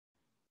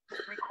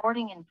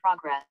Recording in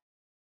progress.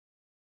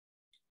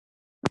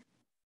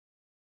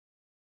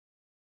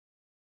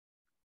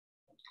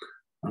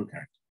 Okay.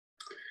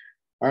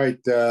 All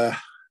right.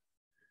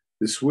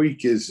 This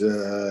week is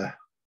Yom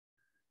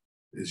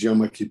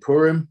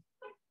HaKippurim.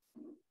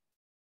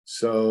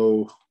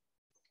 So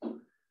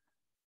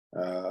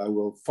I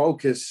will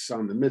focus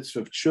on the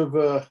mitzvah of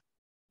Teshuva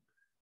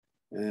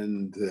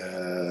and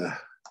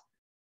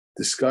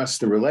discuss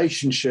the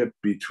relationship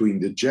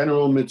between the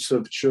general mitzvah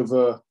of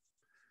Teshuva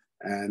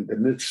and the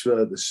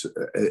mitzvah, the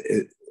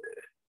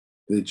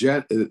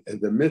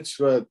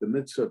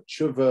mitzvah of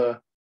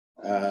Teshuva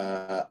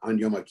on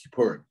Yom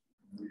HaKippurim.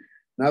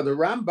 Now, the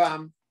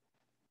Rambam,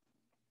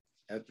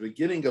 at the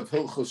beginning of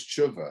Hilchos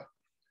Teshuva,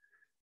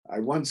 I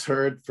once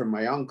heard from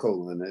my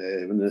uncle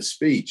in a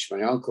speech.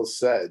 My uncle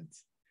said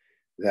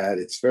that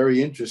it's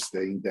very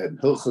interesting that in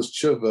Hilchos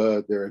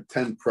Teshuva there are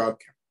 10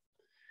 prakim.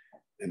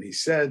 And he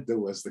said there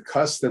was the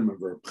custom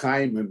of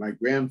Rabbi and my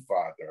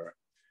grandfather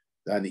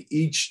that on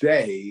each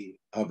day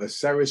of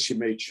Aseres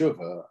Yemei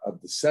Teshuva,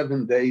 of the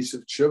 7 days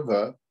of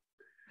Teshuva,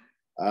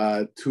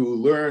 to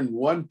learn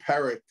one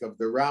parak of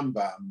the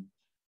Rambam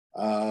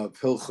of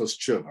Hilchos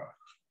Teshuva.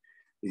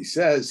 He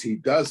says he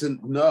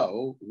doesn't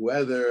know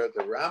whether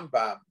the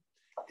Rambam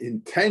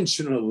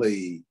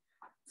intentionally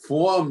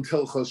formed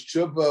Hilchos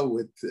Teshuva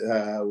with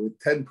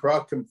 10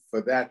 prakim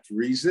for that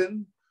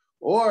reason,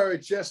 or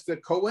it's just a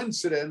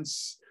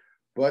coincidence,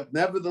 but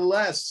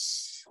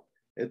nevertheless,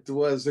 it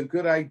was a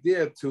good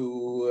idea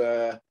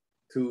to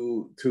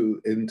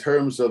in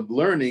terms of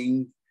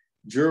learning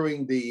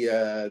during the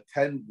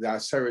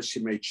Aseres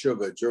Yemei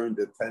Teshuva, during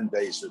the 10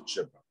 days of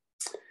Teshuva.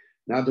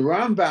 Now, the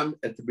Rambam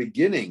at the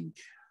beginning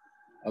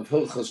of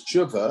Hilchos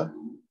Teshuva,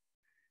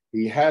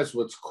 he has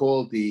what's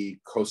called the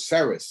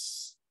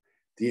Koseris,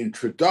 the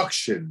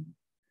introduction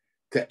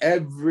to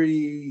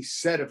every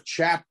set of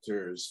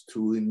chapters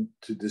to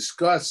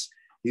discuss.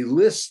 He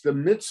lists the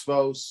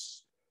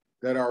mitzvos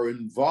that are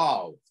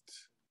involved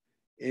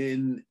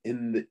in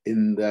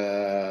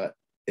the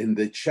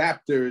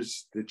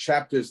chapters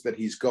that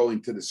he's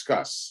going to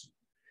discuss.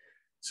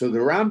 So the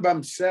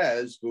Rambam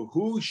says,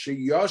 "V'hu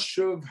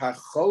sheyoshuv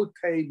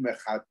hachotei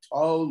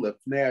mechato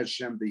lefnei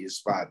Hashem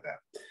b'yisvada."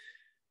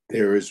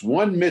 There is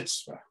one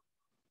mitzvah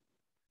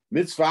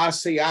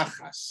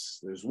asiyachas.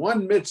 There's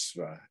one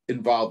mitzvah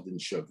involved in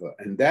Shuvah,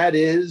 and that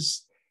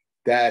is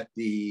that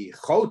the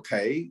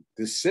chotei,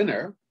 the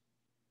sinner,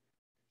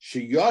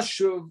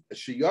 sheyoshuv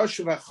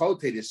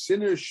hachotei, the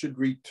sinner should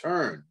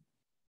return.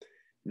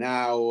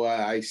 Now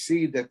I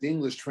see that the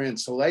English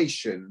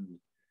translation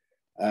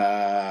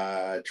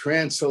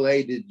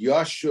translated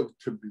Yoshuv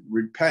to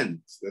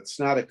repent. That's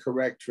not a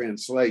correct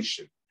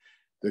translation.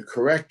 The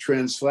correct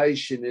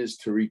translation is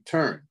to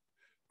return.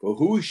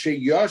 He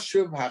should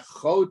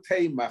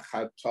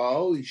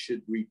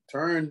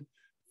return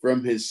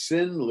from his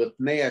sin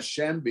lifnei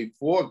Hashem,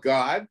 before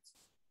God,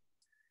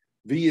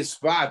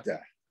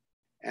 v'yisvada,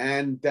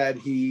 and that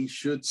he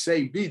should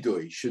say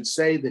vidui, should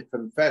say the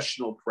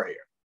confessional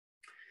prayer.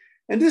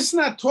 And this is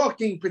not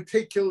talking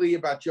particularly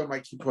about Yom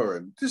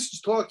HaKippurim. This is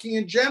talking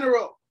in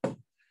general.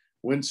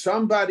 When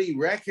somebody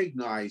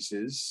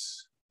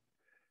recognizes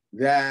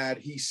that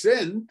he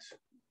sinned,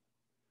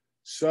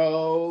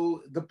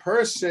 so the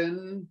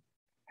person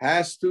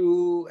has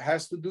to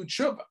do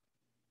tshuva.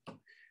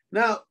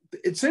 Now,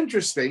 it's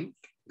interesting.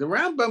 The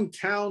Rambam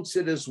counts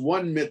it as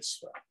one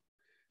mitzvah.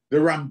 The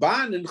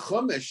Ramban in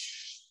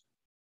Chumash,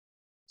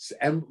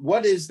 and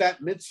what is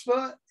that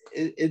mitzvah?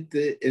 In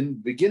the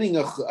beginning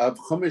of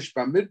Chumash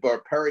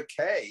Bamidbar, Perek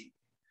Hey,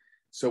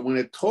 so when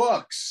it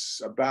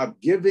talks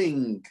about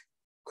giving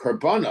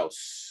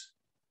korbanos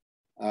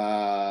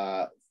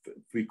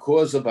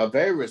because of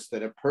averis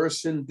that a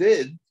person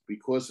did,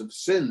 because of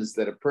sins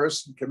that a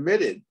person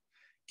committed,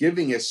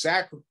 giving a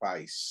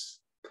sacrifice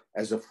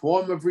as a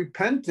form of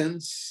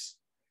repentance,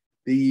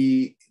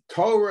 the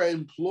Torah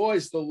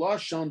employs the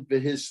lashon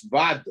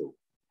v'hisvadu,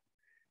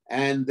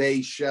 and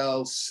they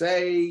shall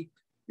say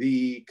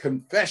the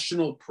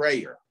confessional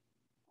prayer.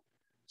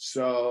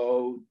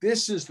 So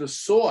this is the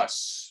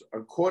source,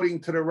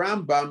 according to the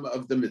Rambam,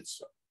 of the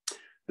mitzvah.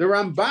 The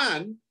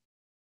Ramban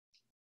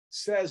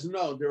says,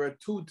 no, there are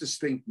two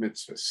distinct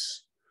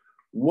mitzvahs.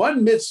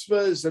 One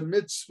mitzvah is a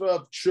mitzvah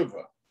of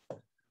tshuva.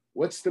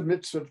 What's the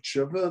mitzvah of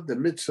tshuva? The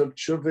mitzvah of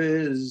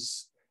tshuva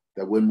is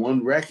that when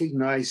one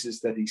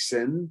recognizes that he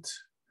sinned,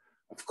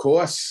 of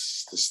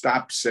course, to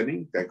stop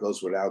sinning, that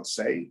goes without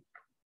saying.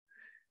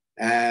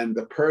 And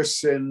the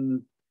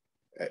person,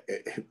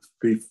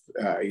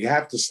 you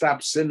have to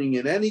stop sinning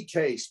in any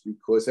case,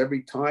 because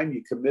every time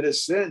you commit a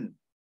sin,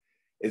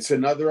 it's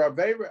another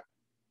aveira.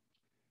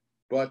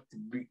 But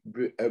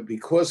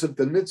because of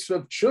the mitzvah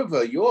of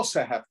tshuva, you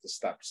also have to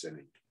stop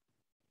sinning.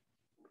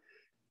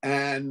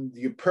 And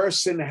your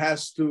person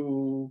has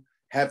to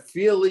have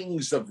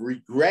feelings of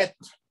regret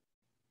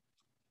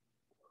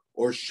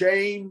or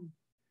shame,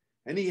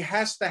 and he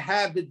has to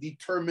have a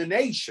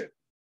determination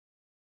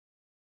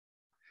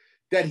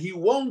that he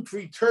won't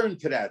return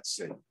to that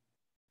sin.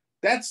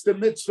 That's the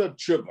mitzvah of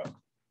tshuva.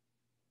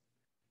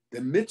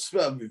 The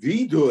mitzvah of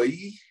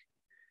vidui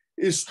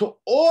is to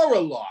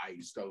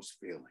oralize those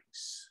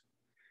feelings.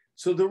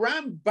 So the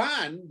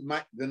Ramban,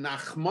 the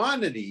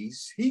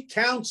Nachmanides, he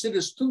counts it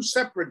as two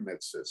separate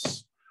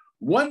mitzvahs.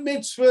 One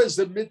mitzvah is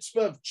the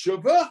mitzvah of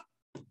tshuva.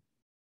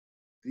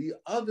 The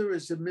other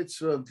is the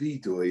mitzvah of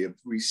vidui, of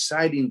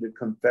reciting the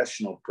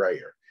confessional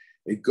prayer.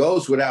 It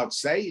goes without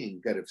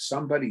saying that if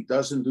somebody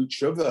doesn't do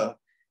tshuva,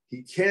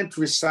 he can't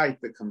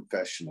recite the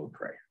confessional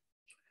prayer.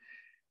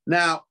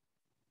 Now,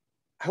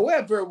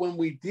 however, when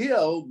we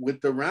deal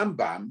with the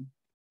Rambam,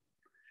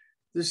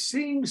 there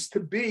seems to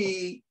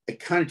be a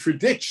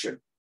contradiction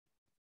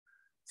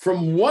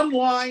from one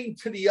line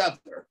to the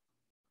other.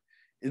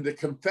 In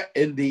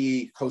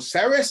the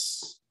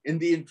Koseres, in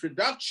the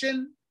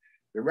introduction,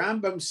 the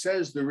Rambam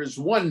says there is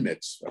one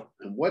mitzvah.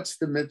 And what's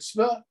the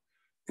mitzvah?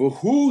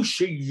 That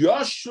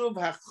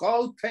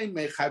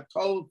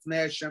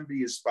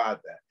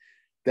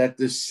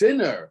the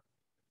sinner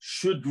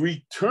should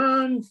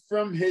return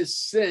from his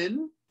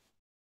sin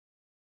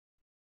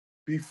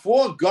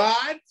before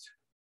God,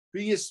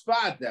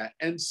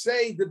 and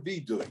say the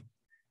vidui,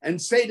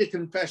 and say the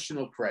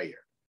confessional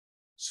prayer.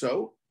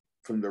 So,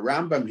 from the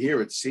Rambam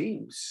here, it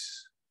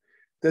seems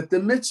that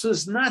the mitzvah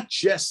is not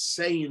just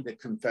saying the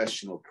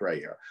confessional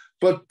prayer,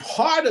 but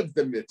part of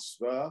the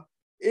mitzvah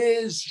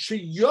is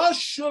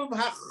sheyoshuv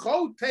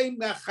hachote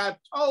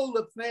mechato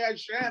lefnei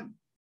Hashem.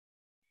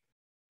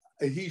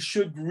 He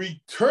should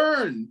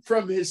return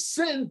from his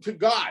sin to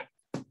God.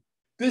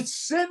 The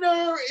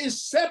sinner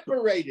is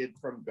separated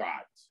from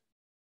God.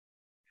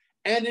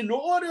 And in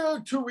order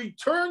to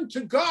return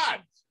to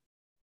God,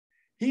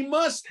 he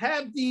must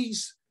have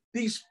these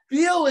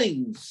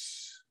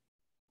feelings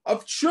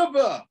of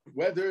tshuva,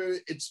 whether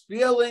it's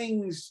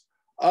feelings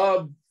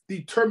of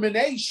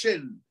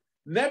determination,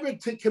 never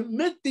to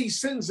commit these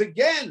sins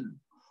again,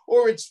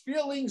 or it's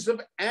feelings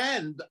of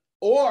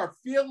or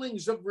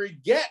feelings of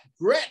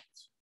regret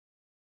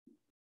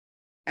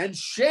and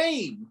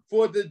shame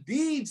for the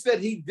deeds that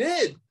he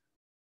did.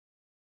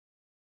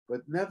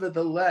 But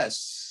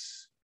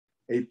nevertheless,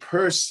 a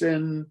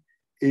person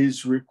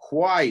is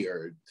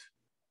required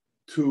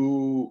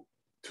to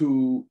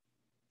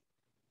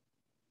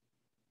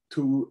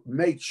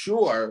make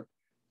sure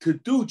to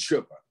do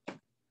tshuva.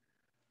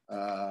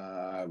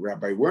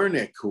 Rabbi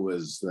Wernick, who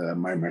was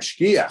my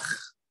mashgiach,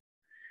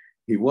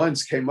 he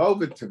once came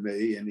over to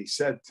me and he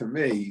said to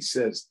me, he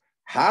says,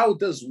 how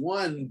does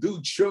one do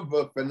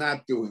tshuva for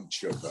not doing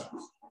tshuva?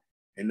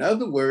 In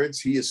other words,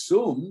 he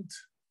assumed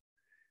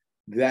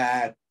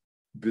that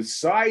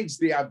besides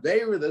the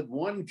aveira that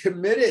one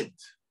committed,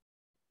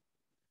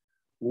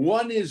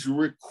 one is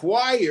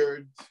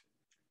required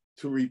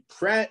to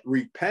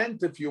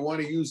repent, if you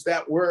want to use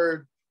that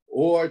word,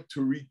 or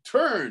to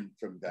return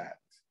from that.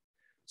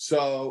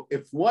 So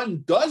if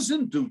one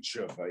doesn't do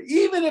tshuva,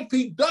 even if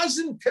he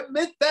doesn't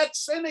commit that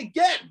sin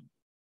again,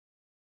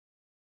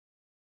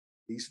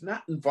 he's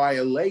not in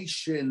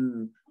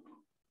violation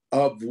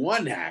of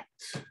one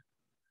act,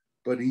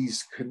 but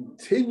he's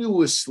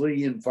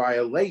continuously in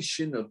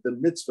violation of the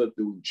mitzvah of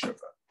doing tshuva.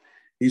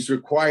 He's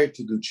required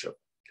to do tshuva.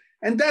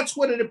 And that's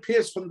what it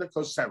appears from the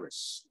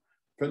Koseres.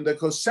 From the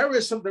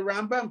Koseres of the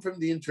Rambam, from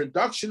the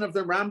introduction of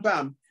the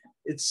Rambam,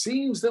 it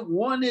seems that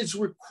one is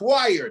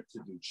required to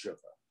do tshuva.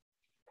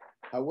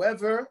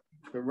 However,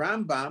 the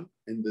Rambam,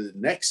 in the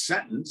next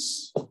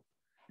sentence,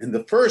 in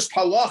the first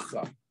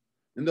halacha,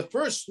 in the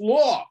first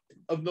law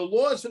of the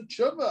laws of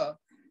tshuva,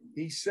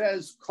 he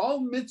says,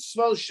 Kol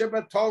mitzvot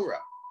sheba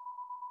Torah,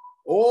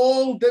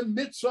 all the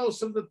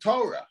mitzvos of the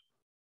Torah,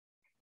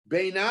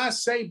 ben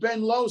aseh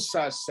ben lo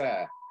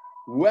saseh,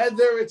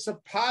 whether it's a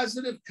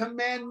positive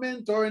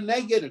commandment or a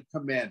negative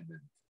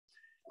commandment.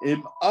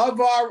 Im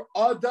avar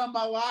adam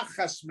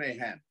alachas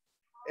mehem,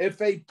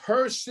 if a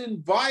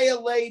person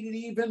violated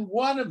even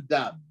one of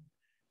them,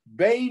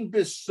 bein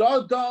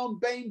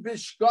b'sodom, bein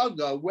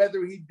b'shgaga,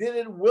 whether he did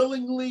it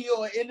willingly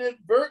or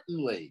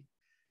inadvertently,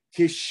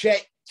 kishe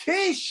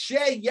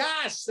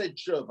yaseh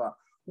tshuva,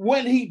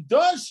 when he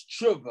does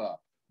tshuva,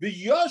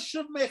 the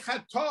yoshev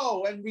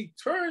mechato, and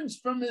returns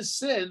from his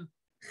sin,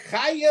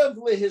 chayav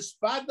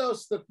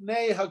lehispados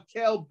lefnei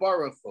hakel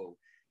baruch hu,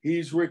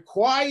 he's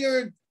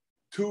required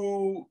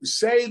to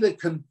say the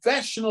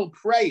confessional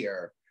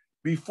prayer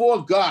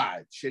before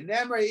God.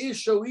 Shenemar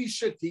isho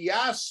isha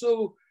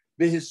tiyasu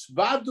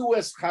v'hisvadu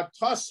es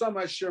chatasam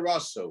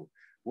ashirasu.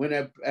 When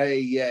a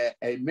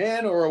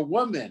man or a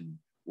woman,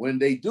 when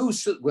they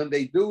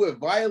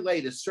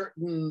violate a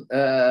certain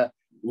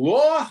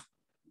law,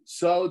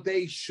 so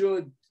they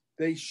should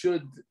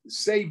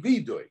say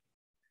vidui.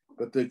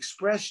 But the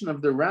expression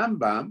of the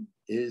Rambam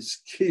is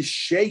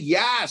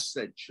kisheyas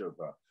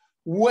tshuva,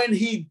 when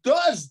he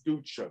does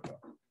do tshuva.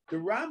 The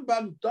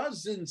Rambam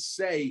doesn't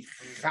say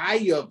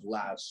chayav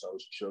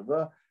lasos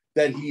tshuva,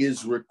 that he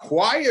is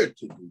required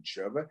to do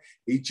tshuva.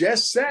 He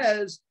just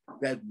says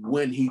that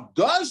when he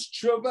does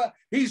tshuva,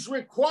 he's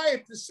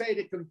required to say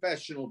the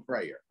confessional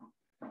prayer.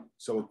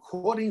 So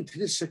according to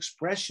this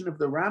expression of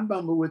the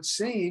Rambam, it would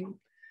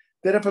seem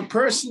that if a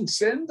person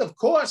sinned, of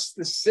course,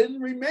 the sin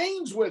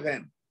remains with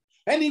him.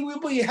 and he will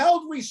be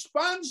held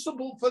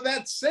responsible for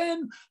that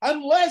sin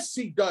unless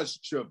he does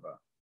tshuva.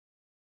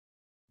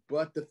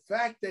 But the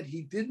fact that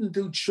he didn't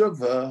do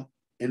tshuva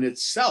in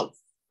itself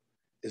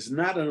is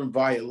not a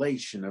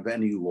violation of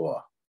any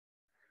law.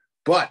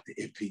 But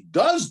if he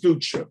does do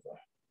tshuva,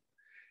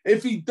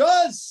 if he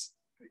does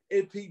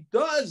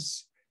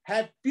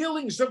have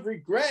feelings of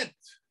regret,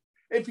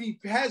 if he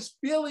has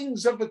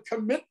feelings of a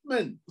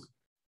commitment,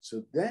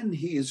 so then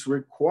he is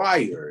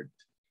required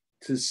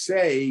to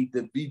say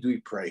the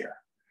vidui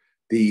prayer,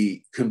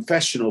 the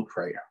confessional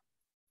prayer.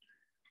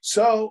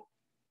 So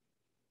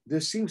there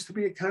seems to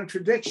be a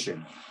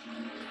contradiction.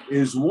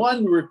 Is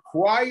one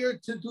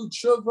required to do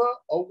tshuva,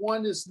 or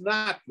one is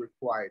not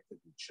required to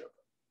do tshuva?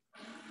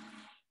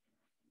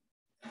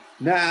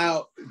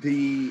 Now,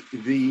 the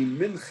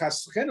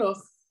Minchas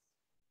Chinuch,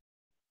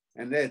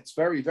 and that's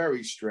very,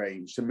 very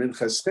strange, the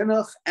Minchas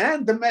Chinuch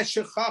and the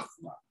Meshech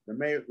Chachma,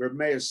 the Reb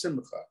Meir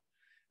Simcha,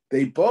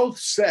 they both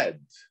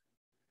said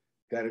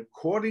that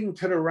according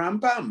to the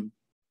Rambam,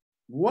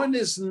 one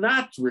is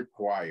not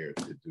required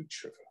to do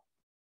tshuva.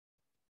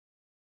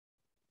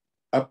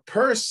 A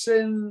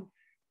person,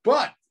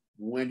 but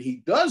when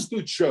he does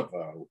do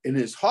tshuva in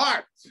his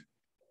heart,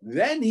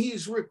 then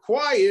he's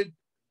required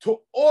to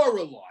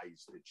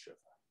oralize the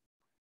tshuva.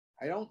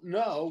 I don't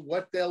know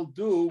what they'll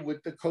do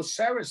with the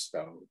Koseres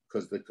though,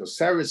 because the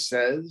Koseres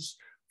says,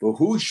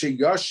 "V'hu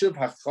sheyoshev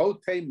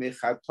hachote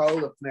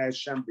mechato lefnei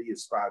Hashem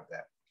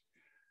v'yisvadeh."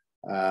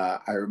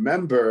 I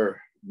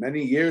remember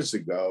many years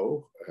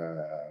ago,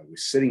 I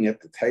was sitting at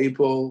the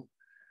table,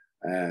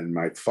 and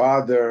my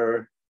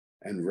father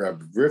and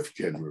Reb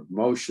Rifkin, Reb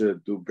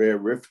Moshe Duber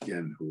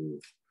Rifkin,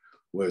 who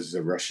was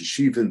a Rosh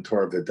Yeshiva in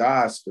Torah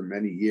V'das for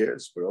many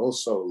years, but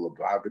also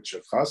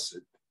Lubavitcher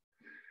Chassid.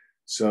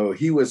 So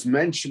he was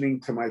mentioning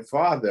to my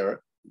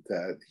father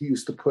that he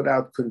used to put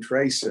out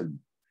Kuntresim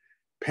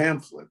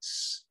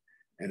pamphlets.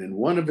 And in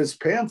one of his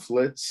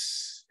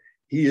pamphlets,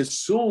 he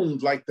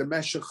assumed, like the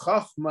Meshech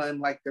Chachma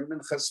and like the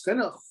Minchas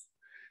Chinuch,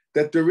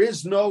 that there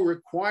is no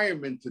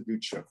requirement to do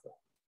tshuva.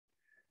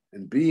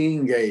 And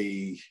being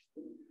a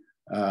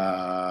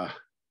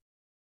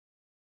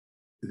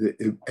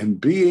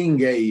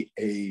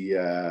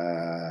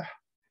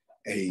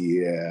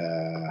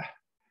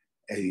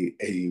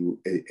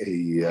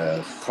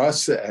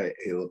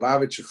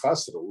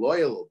Chassid, a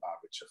loyal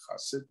Lubavitcher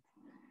Chassid.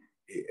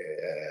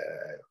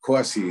 Of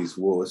course, he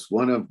was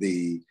one of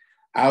the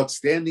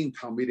outstanding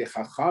Talmidei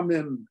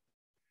Chachamim,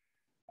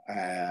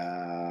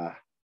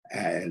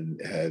 and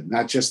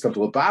not just of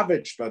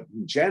Lubavitch, but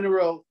in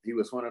general, he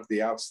was one of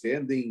the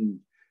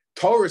outstanding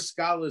Torah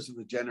scholars of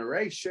the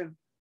generation.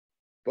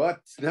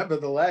 But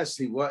nevertheless,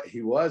 he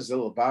was a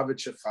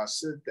Lubavitcher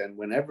Chassid, and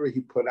whenever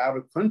he put out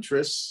a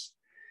kuntris,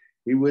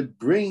 he would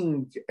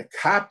bring a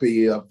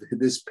copy of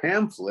this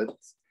pamphlet.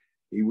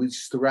 He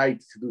used to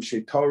write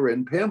Kedushei Torah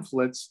in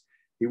pamphlets.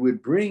 He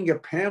would bring a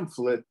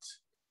pamphlet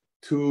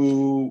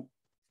to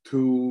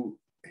the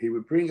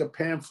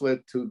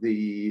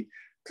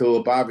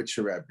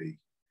Lubavitcher Rebbe,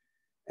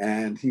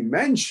 and he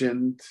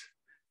mentioned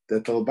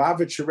that the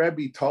Lubavitcher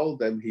Rebbe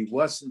told him he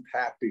wasn't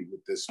happy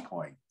with this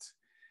point.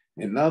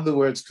 In other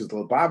words, because the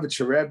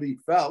Lubavitcher Rebbe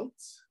felt,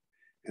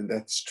 and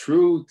that's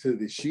true to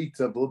the sheet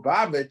of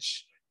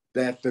Lubavitch,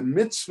 that the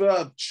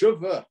mitzvah of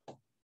tshuva,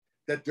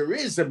 that there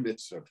is a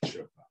mitzvah of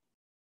tshuva,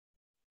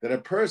 that a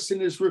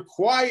person is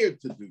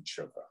required to do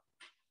tshuva.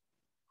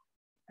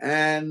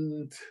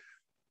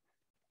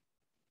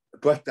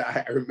 But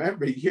I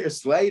remember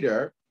years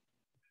later,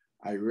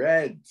 I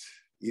read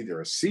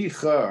either a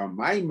Sicha or a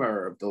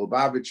Maimer of the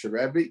Lubavitcher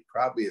Rebbe,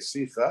 probably a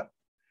Sicha,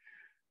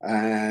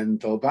 and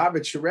the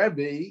Lubavitcher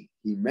Rebbe,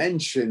 he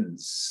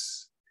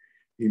mentions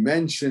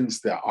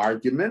the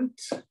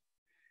argument,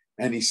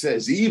 and he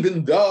says,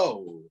 even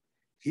though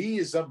he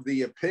is of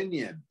the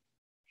opinion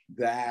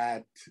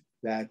that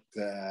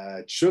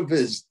tshuva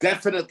is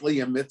definitely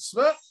a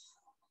mitzvah,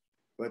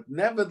 but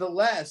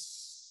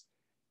nevertheless,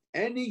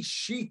 any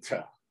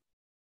shita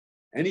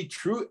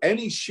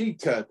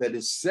that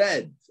is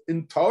said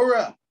in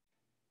Torah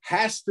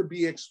has to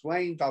be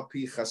explained al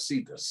pi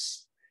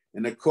Chasidus,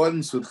 in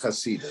accordance with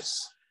Chasidus.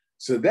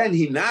 So then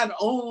he not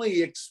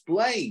only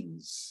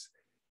explains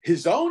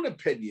his own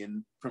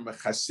opinion from a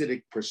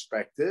Hasidic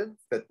perspective,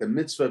 that the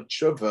mitzvah of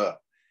tshuva,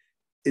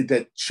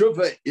 that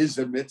tshuva is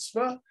a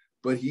mitzvah,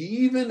 but he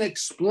even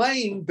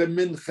explained the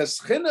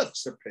Minchas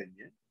Chinuch's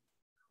opinion,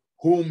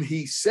 whom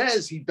he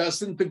says he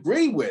doesn't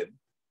agree with,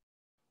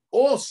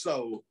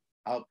 also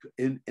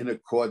in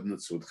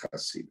accordance with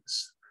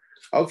Hasidus.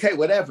 Okay,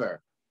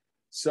 whatever.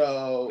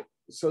 So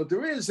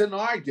there is an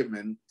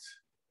argument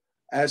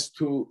as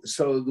to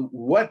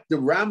what the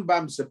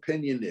Rambam's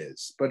opinion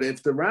is. But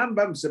if the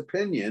Rambam's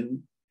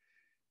opinion,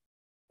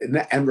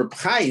 and Reb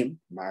Chaim,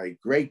 my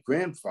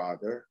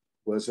great-grandfather,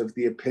 was of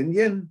the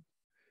opinion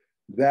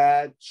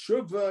that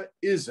tshuva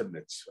is a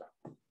mitzvah.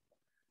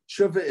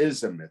 Tshuva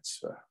is a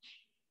mitzvah.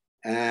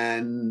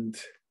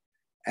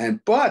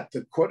 But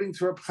according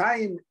to Reb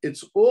Chaim,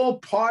 it's all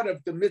part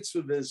of the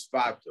mitzvah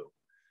v'isvatu.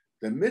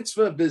 The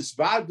mitzvah of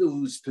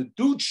Bizvadu is to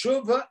do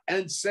tshuva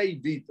and say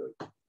vidur.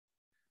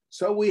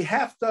 So we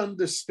have to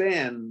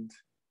understand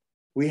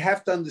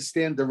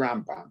the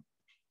Rambam.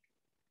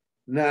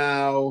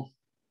 Now,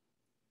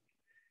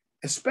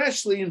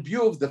 especially in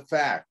view of the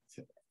fact,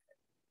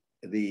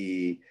 if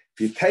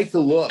you take a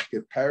look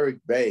at Perek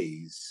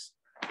Beis,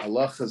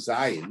 Halacha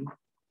Zayin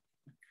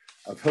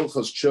of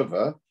Hilchos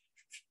Tshuva,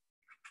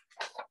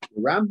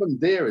 the Rambam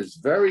there is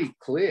very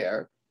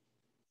clear.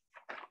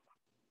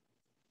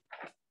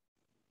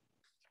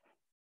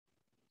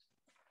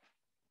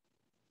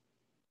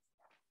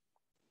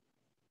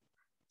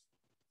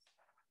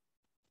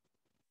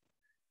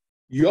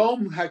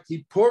 Yom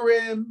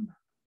HaKippurim,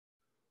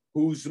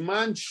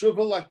 Huzman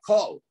Tshuva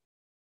Lakol.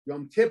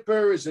 Yom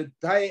Kippur is a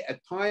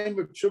time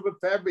of tshuva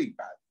for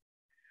everybody.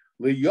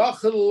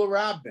 Liyachal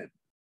Rabbi,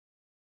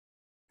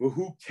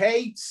 v'hu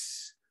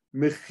kates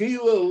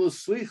mechila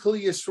l'slichal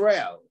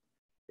Yisrael.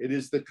 It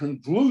is the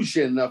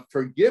conclusion of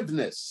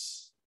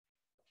forgiveness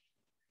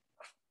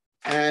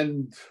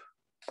and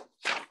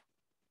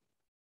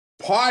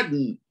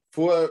pardon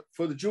for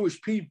the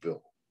Jewish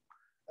people.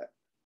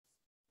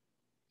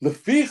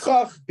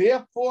 Lefichach,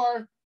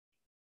 therefore,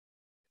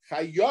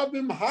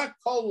 chayovim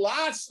hakol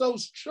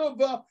lasos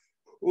tshuva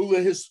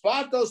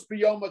ulehispatos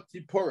b'yom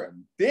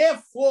HaKippurim.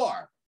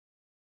 Therefore,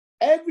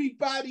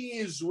 everybody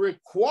is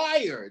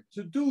required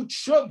to do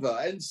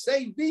tshuva and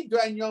say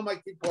vidur on Yom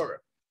HaKippurim.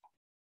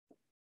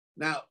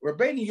 Now,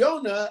 Rabbeinu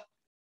Yonah,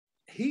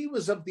 he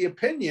was of the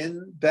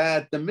opinion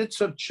that the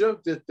mitzvah of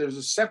tshuva, that there's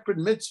a separate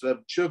mitzvah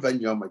of tshuva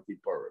on Yom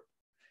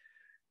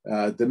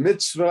HaKippurim. The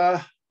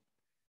mitzvah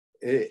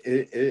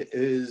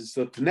is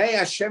the Pnei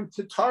Hashem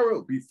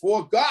Titaru,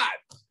 before God.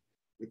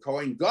 The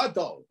Kohen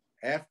Gadol,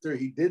 after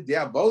he did the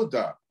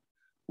Avodah,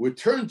 would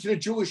turn to the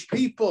Jewish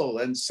people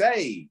and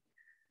say,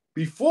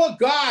 before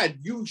God,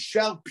 you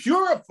shall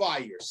purify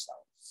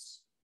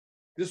yourselves.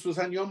 This was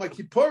on Yom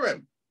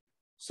HaKippurim.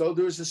 So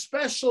there is a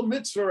special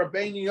mitzvah,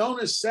 Rabbeinu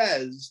Yonah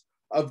says,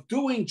 of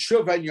doing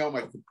tshuva on Yom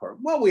HaKippurim.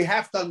 Well, we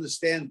have to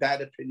understand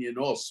that opinion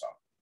also.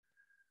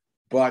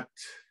 But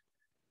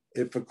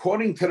if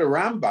according to the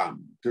Rambam,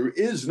 there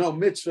is no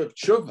mitzvah of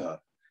tshuva,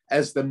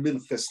 as the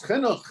Minchas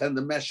Chinuch and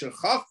the Meshech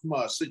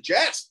Chochmah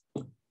suggest,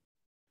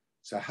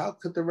 so how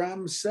could the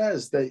Rambam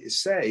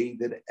say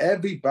that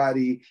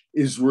everybody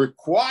is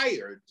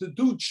required to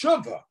do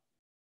tshuva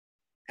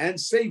and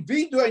say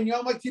vidur on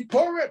Yom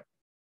HaKippurim?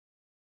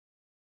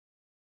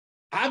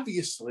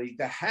 Obviously,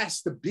 there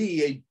has to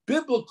be a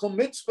biblical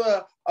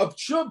mitzvah of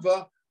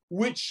tshuva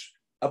which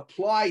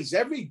applies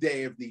every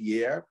day of the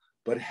year,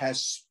 but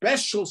has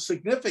special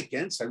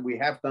significance, and we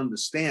have to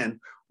understand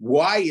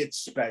why it's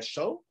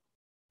special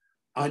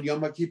on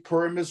Yom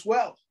HaKippurim as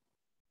well.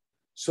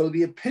 So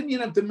the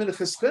opinion of the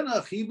Minchas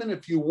Chinuch, even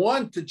if you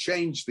want to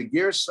change the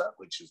Girsa,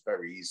 which is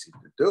very easy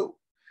to do,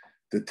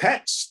 the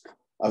text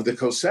of the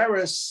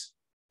Koseres,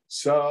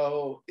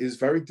 so is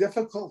very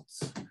difficult,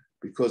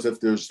 because if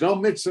there's no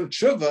mitzvah of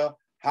tshuva,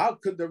 how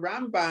could the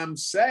Rambam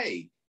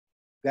say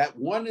that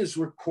one is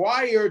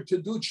required to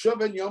do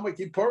tshuva in Yom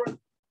HaKippurim?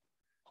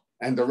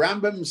 And the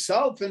Rambam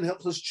himself in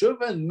Hilchos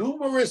Tshuva in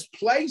numerous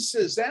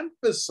places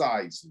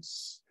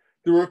emphasizes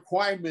the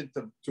requirement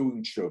of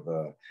doing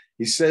tshuva.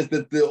 He says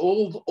that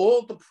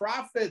all the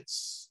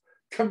prophets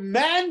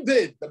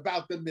commanded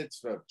about the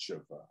mitzvah of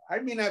tshuva. I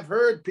mean, I've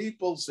heard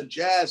people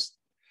suggest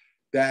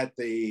that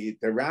the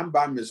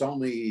Rambam is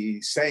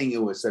only saying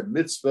it was a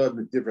mitzvah of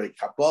divrei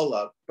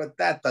Kabbalah, but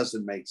that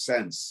doesn't make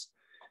sense.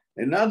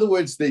 In other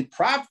words, the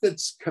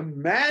prophets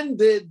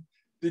commanded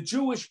the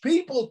Jewish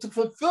people to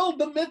fulfill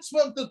the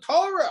mitzvah of the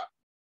Torah.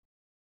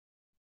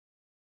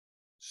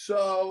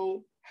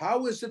 So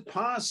how is it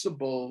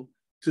possible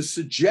to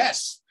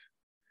suggest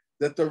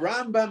that the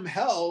Rambam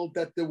held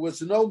that there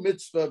was no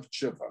mitzvah of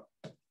tshuva?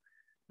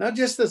 Now,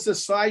 just as a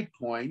side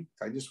point,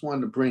 I just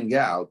want to bring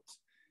out,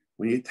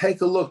 when you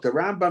take a look, the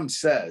Rambam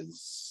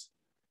says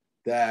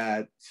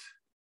that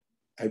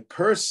a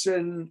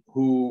person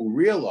who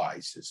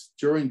realizes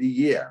during the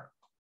year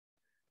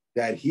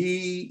that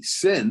he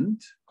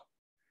sinned,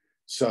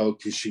 so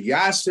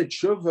kishiyase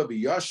tshuva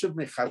v'yashav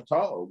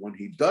mechato, when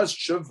he does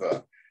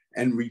tshuva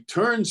and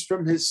returns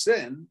from his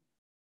sin,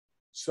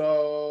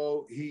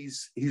 so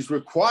he's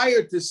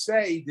required to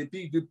say the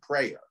vidu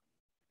prayer.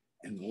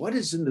 And what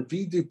is in the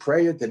vidu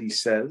prayer that he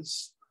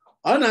says?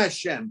 An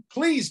Hashem,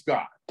 please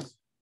God.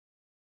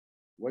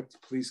 What,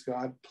 please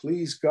God?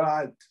 Please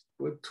God.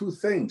 What two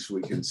things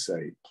we can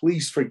say?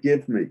 Please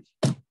forgive me.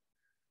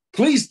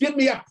 Please give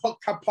me a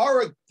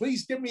kapara.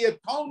 Please give me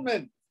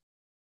atonement.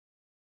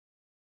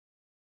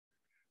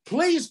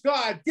 Please,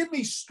 God, give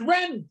me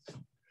strength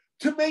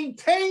to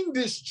maintain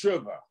this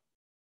tshuva.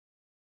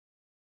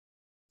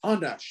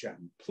 An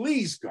Hashem,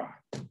 please, God.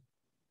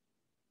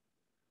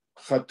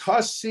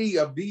 Chatasi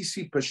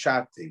avisi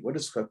pashati. What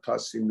does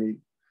chatasi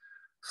mean?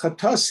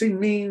 Chatasi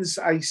means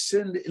I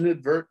sinned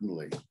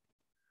inadvertently.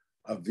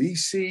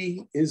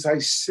 Avisi is I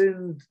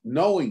sinned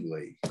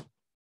knowingly.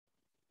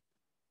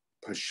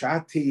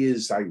 Pashati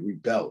is I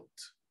rebelled.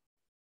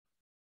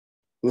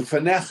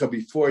 L'fanecha,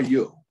 before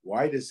you.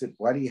 Why do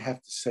you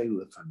have to say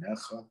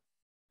lefanecha?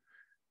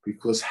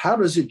 Because how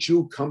does a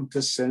Jew come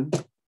to sin?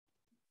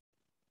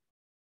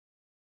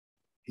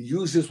 He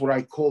uses what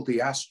I call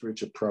the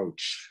ostrich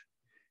approach.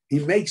 He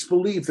makes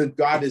believe that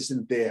God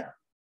isn't there.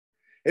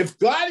 If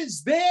God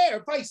is there,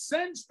 if I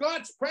sense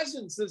God's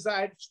presence, as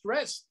I have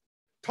stressed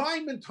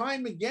time and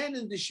time again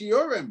in the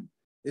shiurim,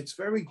 it's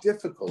very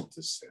difficult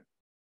to sin.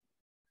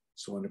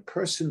 So when a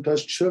person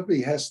does tshuva,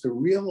 he has to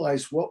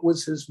realize what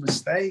was his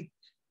mistake.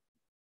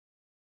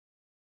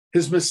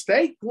 His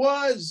mistake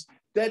was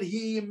that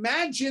he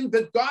imagined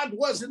that God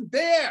wasn't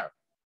there.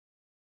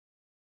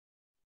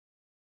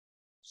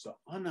 So,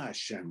 Ana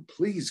Hashem,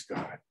 please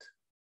God,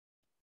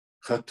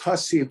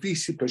 Chatasi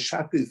avisi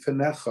pashati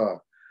fenecha,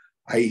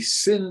 I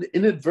sinned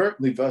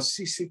inadvertently,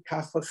 vasisi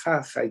kach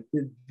v'chach, I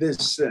did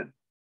this sin.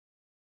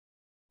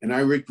 And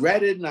I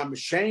regret it, and I'm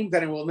ashamed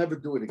that I will never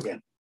do it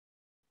again.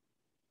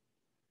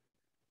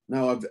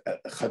 Now,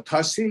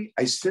 Chatasi,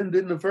 I sinned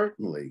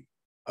inadvertently.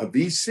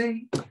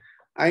 Avisi,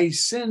 I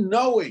sinned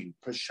knowing.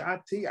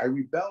 Pashati, I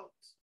rebelled.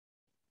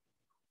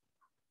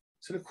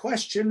 So the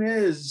question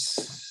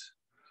is,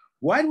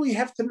 why do we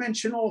have to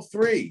mention all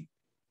three?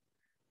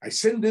 I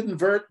sinned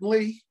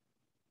inadvertently.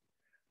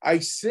 I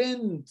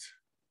sinned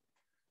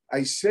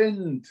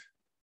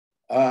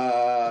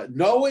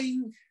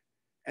knowing,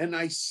 and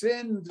I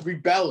sinned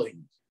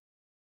rebelling.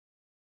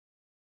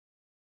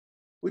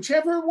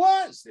 Whichever it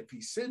was, if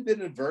he sinned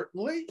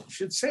inadvertently, he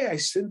should say, I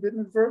sinned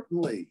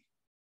inadvertently.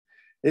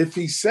 If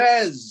he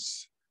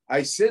says,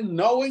 I sinned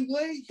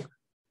knowingly,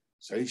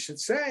 so he should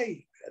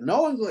say,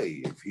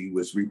 knowingly. If he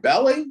was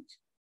rebelling,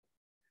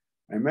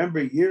 I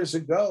remember years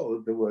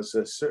ago, there was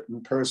a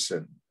certain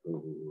person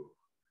who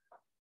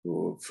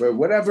for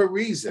whatever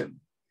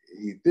reason,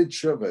 he did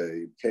tshuva,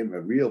 he became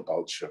a real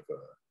Baal tshuva,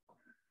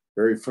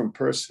 very firm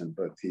person,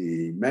 but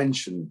he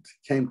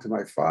came to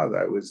my father,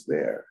 I was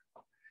there,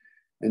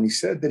 and he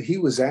said that he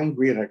was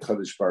angry at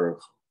HaKadosh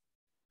Baruch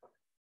Hu,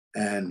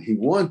 and he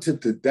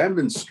wanted to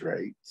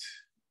demonstrate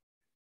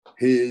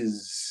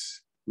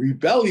his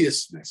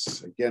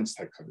rebelliousness against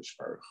HaKadosh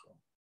Baruch Hu.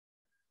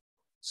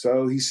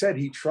 So he said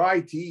he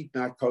tried to eat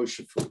not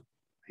kosher food.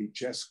 He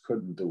just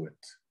couldn't do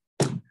it.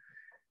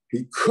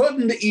 He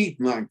couldn't eat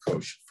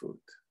non-kosher food.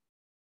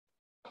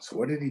 So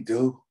what did he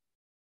do?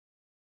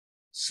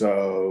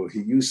 So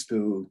he used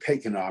to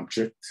take an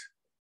object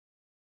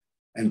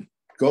and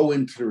go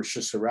into the Rosh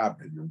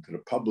Hashanah, into the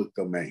public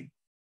domain,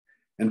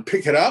 and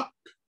pick it up,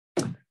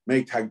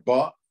 make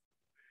hagbah,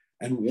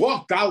 and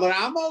walk Dalar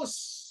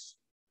Amos,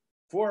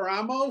 4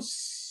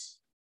 Amos,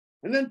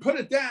 and then put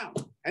it down.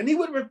 And he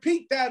would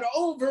repeat that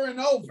over and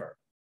over,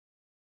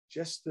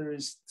 just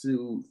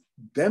to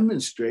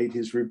demonstrate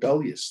his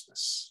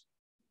rebelliousness.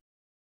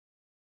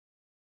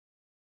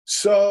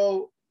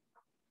 So,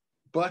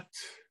 but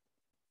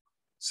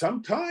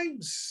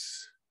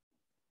sometimes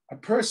a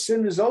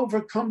person is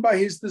overcome by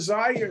his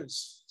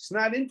desires. He's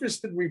not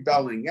interested in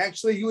rebelling.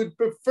 Actually, he would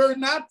prefer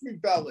not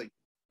rebelling.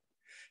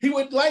 He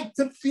would like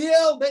to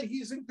feel that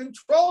he's in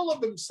control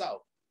of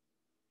himself.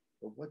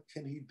 But what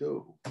can he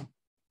do?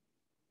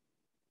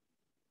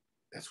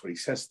 That's what he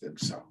says to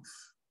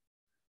himself.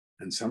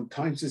 And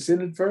sometimes it's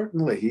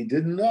inadvertently. He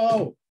didn't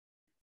know.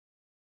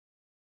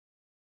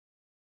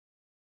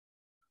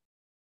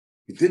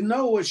 He didn't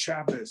know it was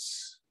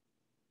Shabbos.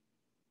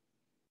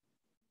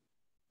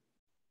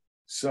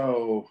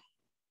 So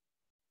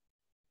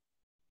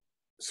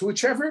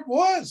whichever it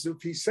was,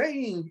 if he's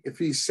saying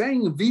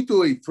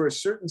vidui for a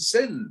certain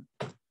sin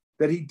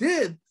that he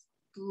did,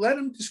 let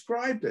him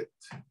describe it.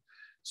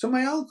 So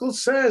my uncle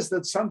says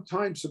that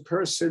sometimes a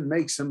person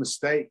makes a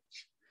mistake,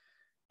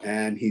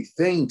 and he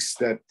thinks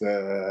that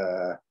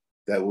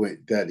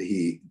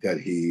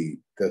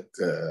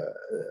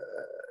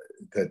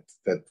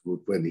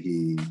when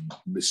he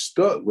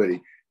mistook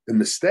the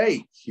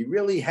mistake, he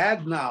really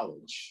had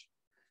knowledge.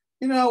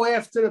 You know,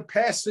 after the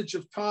passage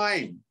of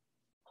time,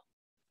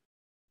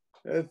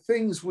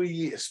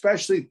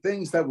 especially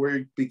things that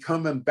we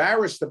become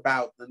embarrassed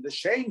about and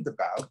ashamed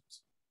about,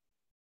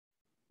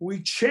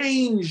 we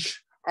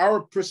change our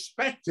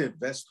perspective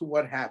as to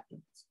what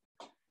happened.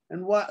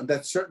 And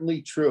that's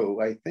certainly true.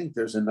 I think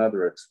there's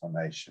another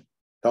explanation.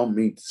 Don't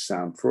mean to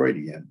sound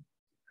Freudian,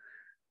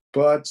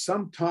 but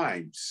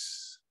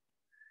sometimes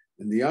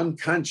in the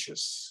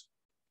unconscious,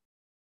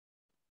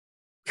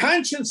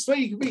 consciously,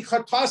 you can be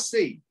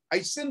chatasi.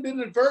 I sinned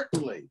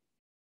inadvertently.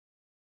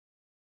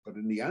 But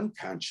in the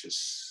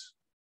unconscious,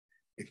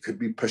 it could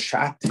be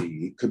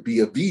pashati, it could be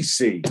a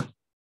VC.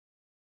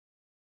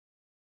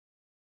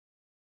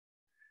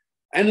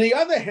 And on the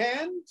other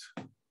hand,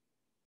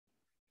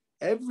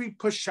 every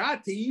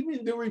pashati,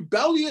 even the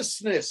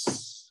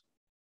rebelliousness,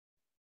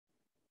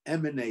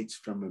 emanates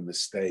from a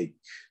mistake.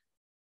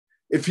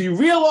 If he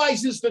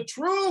realizes the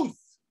truth,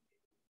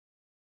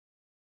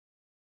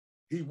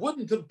 he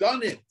wouldn't have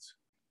done it.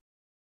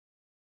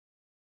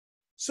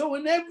 So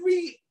in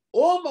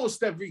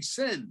almost every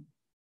sin,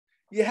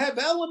 you have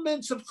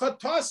elements of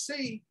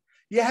chatasi,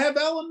 you have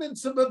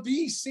elements of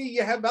avisi,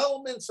 you have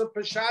elements of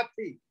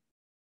pashati.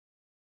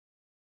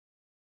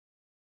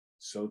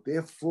 So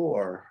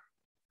therefore,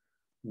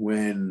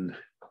 when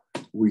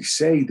we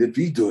say the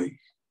vidui,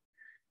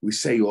 we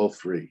say all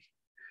three.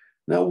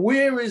 Now,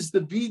 where is the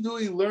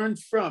vidui learned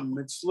from?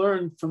 It's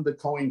learned from the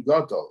Kohen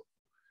Gadol,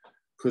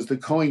 because the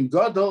Kohen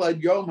Gadol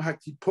at Yom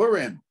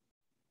HaKippurim,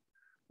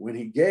 when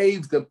he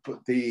gave the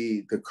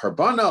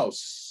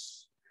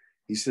karbanos,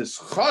 he says,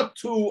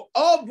 Chatu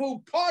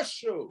avu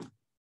pashu.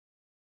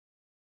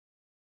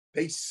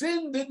 They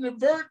sinned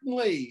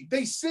inadvertently.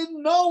 They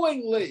sinned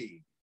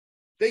knowingly.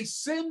 They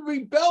sinned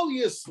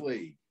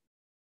rebelliously.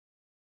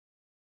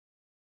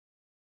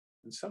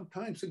 And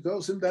sometimes it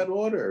goes in that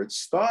order. It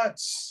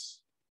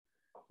starts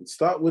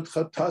with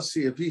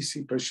Chatasi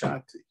Avisi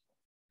Pashati.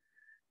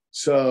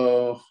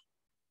 So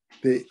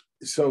a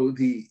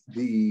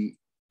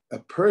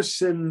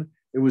person,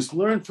 it was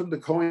learned from the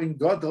Kohen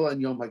Gadol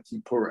and Yom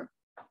HaKippurim,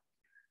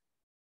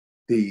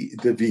 the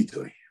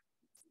vidui.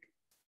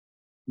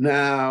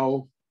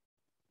 Now,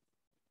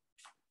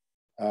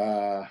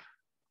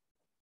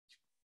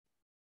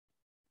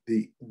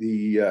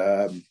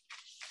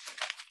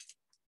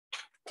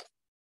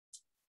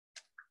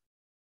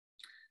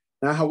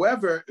 now,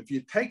 however, if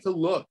you take a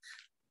look,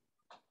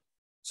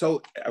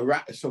 so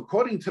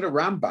according to the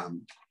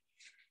Rambam,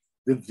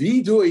 the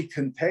vidui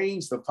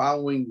contains the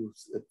following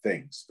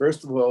things.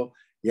 First of all,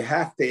 you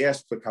have to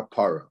ask for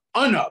kapara.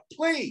 Anna,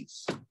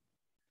 please.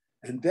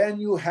 And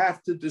then you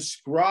have to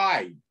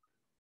describe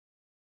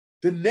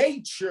the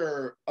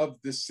nature of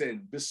the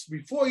sin.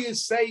 Before you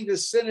say the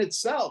sin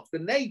itself, the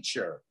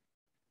nature,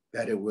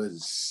 that it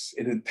was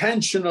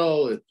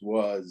unintentional, it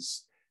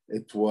was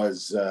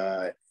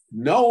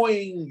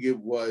knowing, it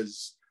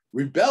was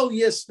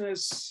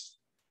rebelliousness.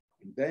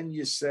 And then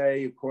you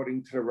say,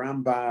 according to the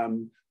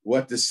Rambam,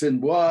 what the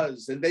sin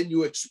was, and then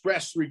you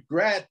express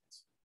regret,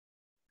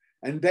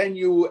 and then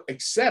you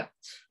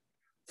accept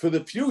for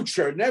the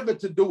future never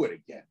to do it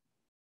again.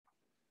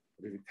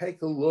 But if you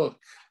take a look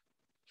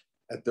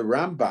at the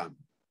Rambam,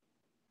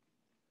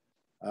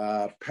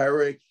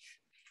 Perik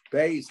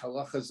Beis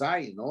Halacha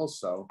Zayin,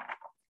 also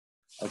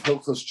of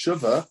Hilchos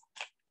Teshuva,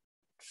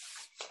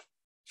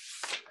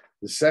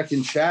 the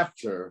second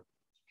chapter.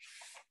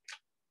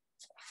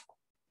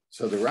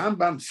 So the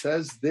Rambam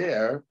says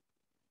there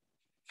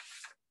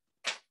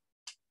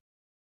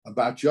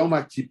about Yom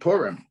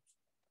HaKippurim.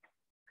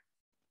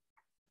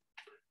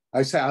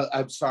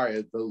 I'm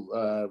sorry,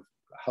 the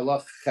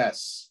Halach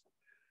Ches.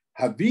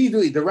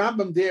 Havidui, the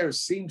Rambam there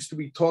seems to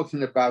be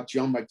talking about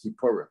Yom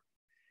HaKippurim.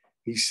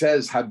 He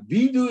says,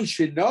 Havidui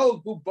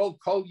shenogu bo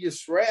kol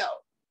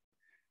Yisrael.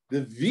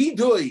 The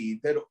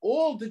vidui that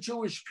all the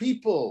Jewish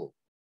people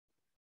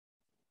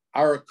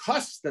are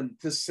accustomed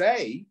to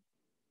say,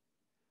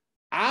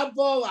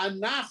 Aval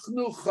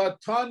anachnu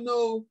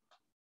chatanu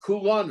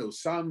kulanu.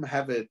 Some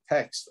have a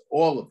text,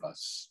 all of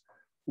us.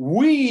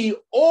 We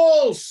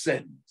all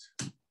sinned.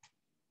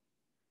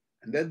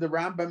 And then the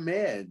Rambam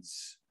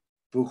adds,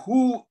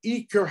 V'hu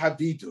iker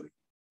havidui.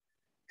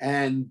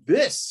 And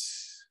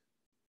this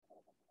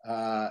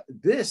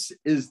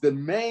is the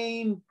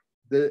main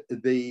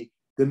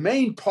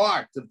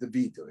part of the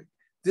vidui.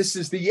 This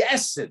is the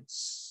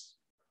essence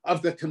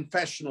of the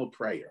confessional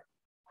prayer.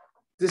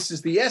 This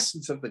is the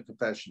essence of the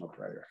confessional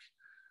prayer.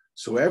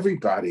 So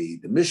everybody,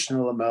 the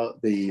Mishnah,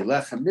 the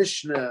Lechem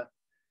Mishnah,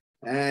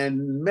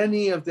 and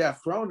many of the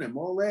Achronim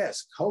all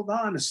ask, hold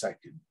on a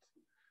second.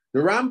 The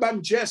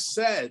Rambam just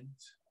said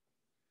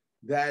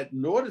that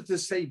in order to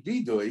say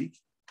vidui,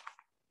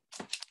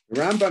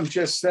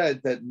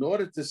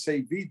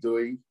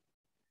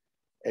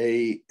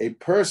 a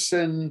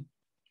person,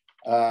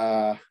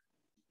 in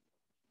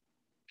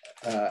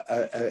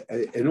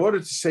order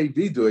to say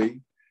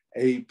vidui,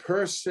 a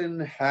person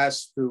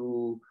has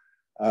to,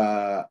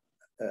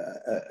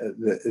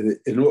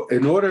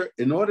 in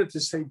order to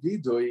say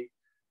vidui,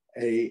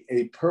 a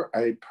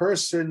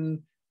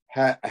person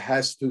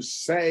has to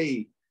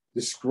say,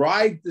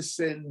 describe the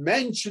sin,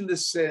 mention the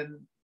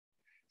sin,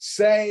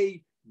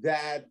 say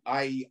that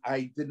I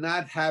did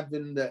not have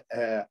an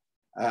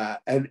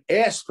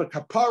ask for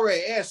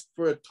kapara, ask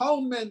for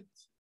atonement,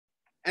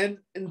 and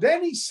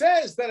then he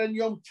says that on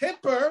Yom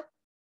Kippur,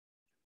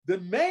 the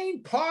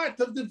main part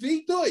of the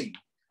vidui,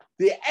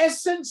 the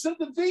essence of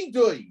the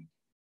vidui,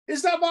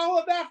 is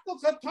aval adachnu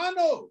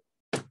chatanu.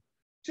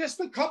 Just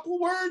a couple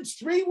words,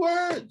 3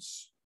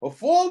 words, or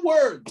 4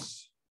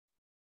 words.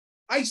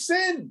 I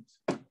sinned.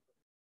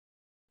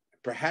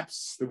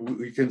 Perhaps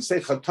we can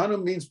say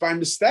chatanu means by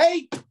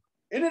mistake,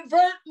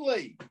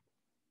 inadvertently.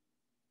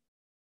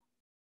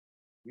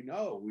 We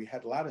know we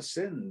had a lot of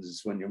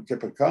sins when Yom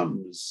Kippur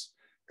comes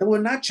that were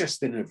not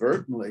just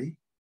inadvertently.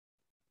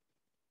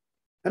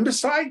 And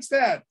besides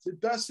that,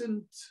 it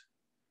doesn't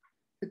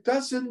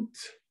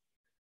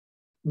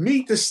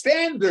meet the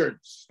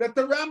standards that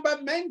the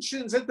Rambam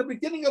mentions at the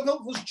beginning of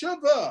Hilchos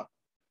Teshuva,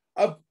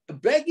 of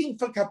begging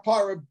for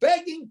kapara,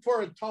 begging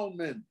for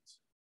atonement.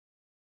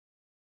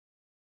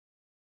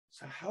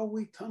 So how are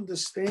we to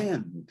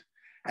understand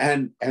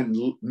and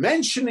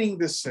mentioning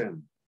the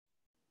sin?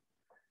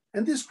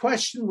 And this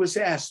question was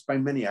asked by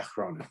many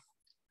Achronim.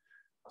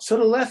 So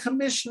the Lechem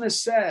Mishnah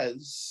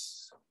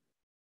says,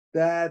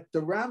 that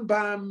the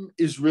Rambam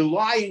is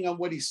relying on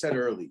what he said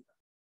earlier.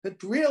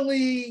 That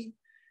really,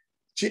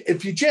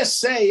 if you just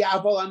say,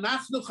 Aval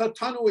anachnu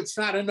chatanu, it's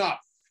not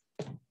enough.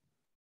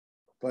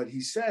 But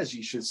he says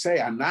you should say,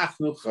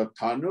 Anachnu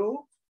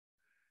chatanu,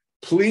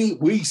 please,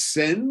 we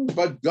sinned,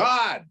 but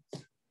God,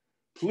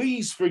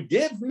 please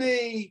forgive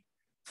me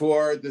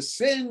for the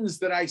sins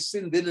that I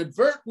sinned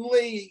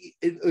inadvertently.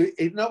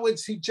 In other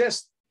words,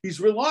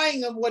 he's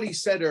relying on what he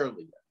said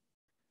earlier.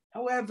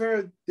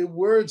 However, the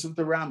words of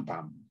the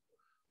Rambam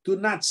do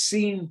not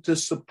seem to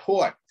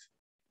support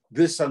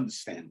this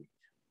understanding.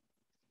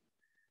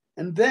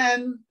 And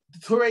then the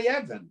Turei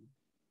Even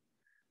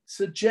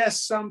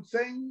suggests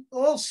something.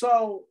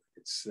 Also,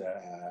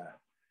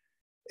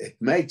 it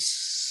makes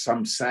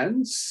some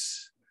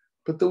sense,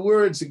 but the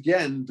words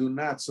again do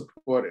not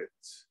support it.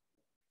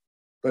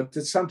 But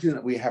it's something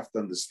that we have to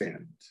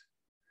understand.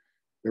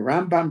 The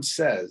Rambam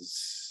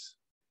says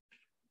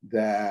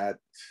that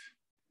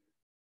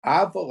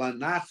Aval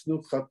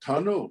anachnu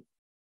chatanu.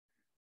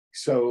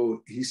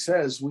 So he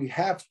says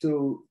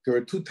there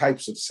are two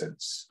types of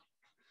sins.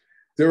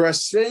 There are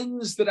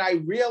sins that I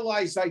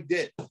realize I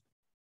did.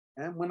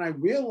 And when I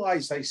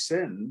realize I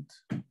sinned,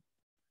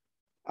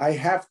 I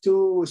have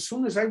to, as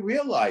soon as I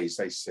realize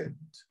I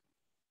sinned,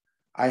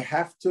 I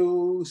have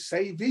to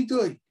say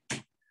vidui.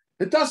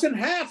 It doesn't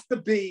have to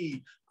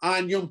be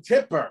on Yom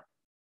Kippur.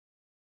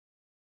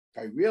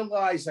 If I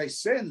realize I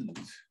sinned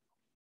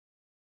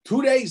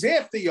 2 days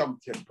after Yom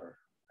Kippur,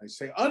 I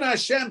say, Ana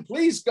Hashem,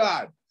 please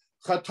God,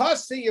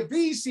 Chatasi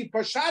Yavisi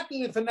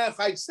Pashati Lifnech,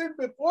 I sinned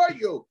before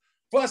you.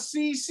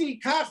 Vasisi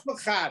Kach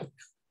V'chad.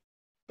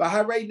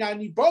 Baharei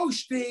Nani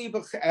Boshti,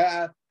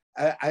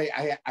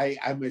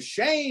 I'm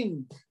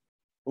ashamed.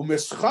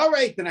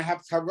 Umischaret, and I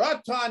have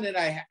Taratan, and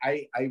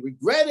I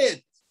regret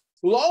it.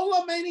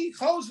 Lola many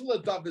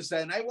chosla,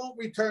 and I won't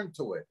return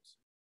to it.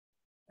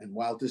 And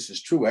while this is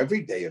true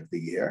every day of the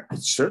year,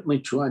 it's certainly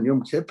true on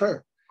Yom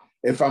Kippur.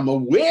 If I'm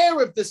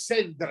aware of the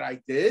sin that I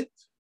did,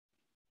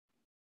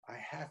 I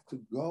have to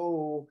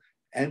go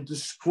and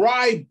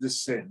describe the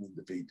sin in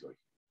the vidui.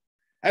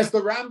 As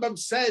the Rambam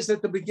says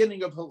at the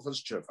beginning of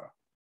Hilchos Teshuva.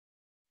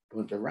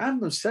 When the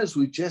Rambam says,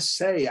 we just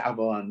say,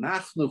 Aval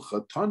anachnu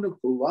chatanu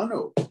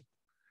kulanu,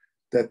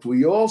 that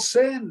we all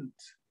sinned,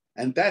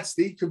 and that's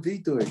the ikar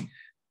vidui.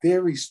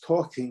 There he's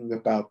talking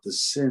about the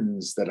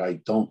sins that I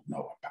don't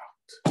know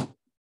about.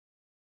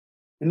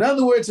 In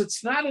other words,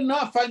 it's not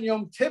enough on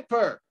Yom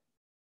Kippur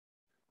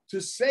to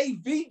say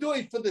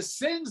vidui for the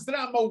sins that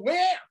I'm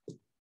aware.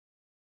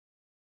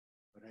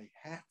 But I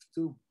have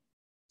to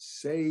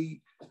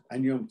say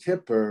on Yom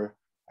Kippur,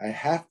 I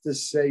have to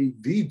say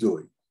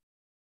vidui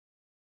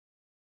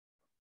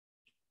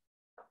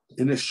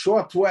in a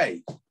short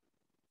way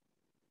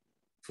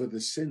for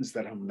the sins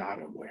that I'm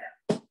not aware.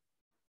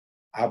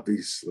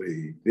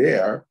 Obviously,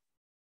 a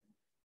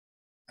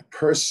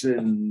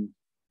person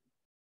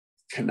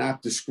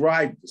cannot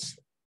describe the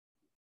sin.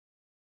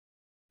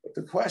 But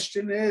the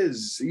question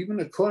is, even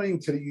according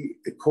to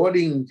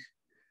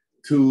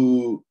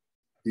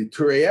the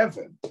Turei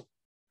Even,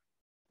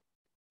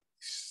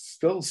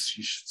 you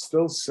should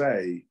still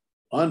say,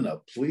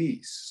 Anna,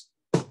 please,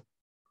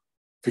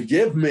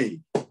 forgive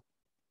me.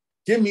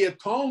 Give me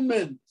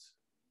atonement.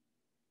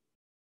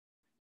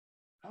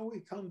 How we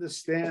can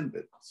understand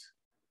it.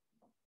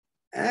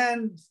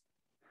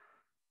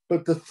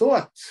 But the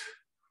thought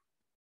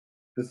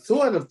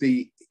of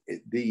the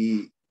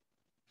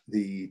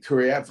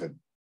Turei Even,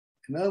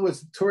 in other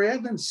words, the Turei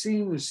Even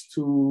seems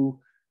to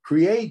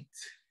create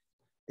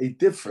a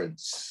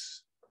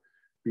difference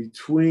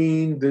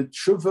between the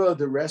Teshuva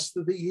the rest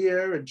of the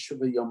year and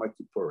Teshuva Yom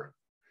HaKippurim.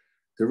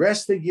 The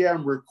rest of the year,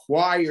 I'm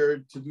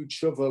required to do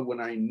Teshuva when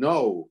I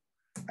know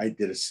I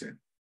did a sin.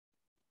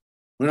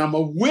 When I'm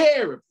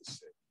aware of the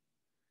sin.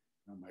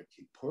 Yom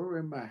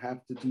HaKippurim, I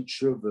have to do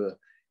Teshuva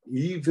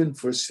even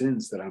for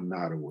sins that I'm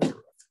not aware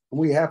of. And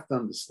we have to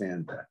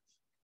understand that.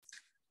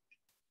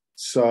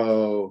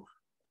 So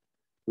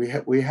we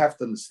have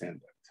to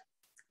understand that.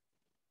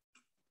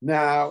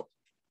 Now,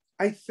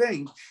 I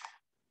think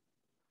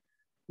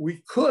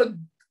we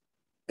could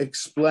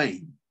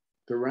explain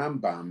the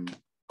Rambam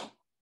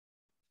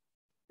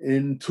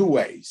in two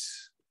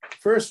ways.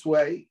 First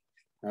way,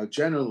 now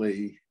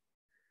generally,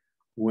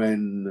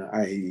 when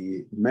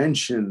I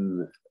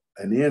mention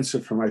an answer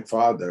from my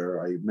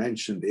father, I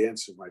mention the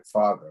answer of my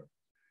father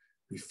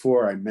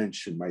before I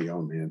mention my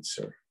own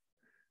answer.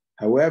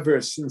 However,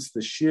 since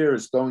the shir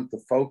is going to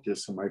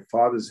focus on my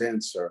father's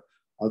answer,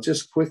 I'll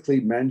just quickly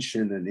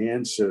mention an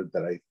answer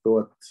that I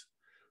thought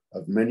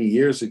of many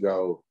years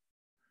ago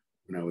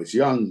when I was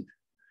young.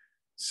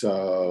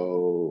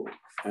 So,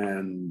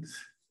 and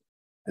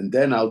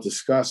then I'll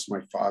discuss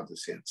my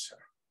father's answer.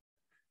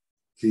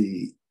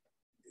 The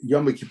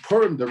Yom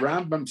HaKippurim, the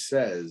Rambam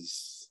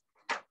says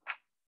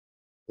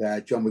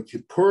that Yom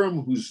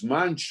HaKippurim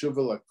huzman tshuva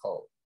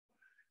l'kol.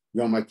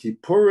 Yom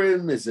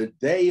HaKippurim is a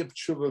day of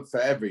tshuva for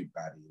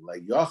everybody,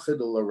 like Yochid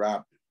or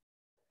Rabbi,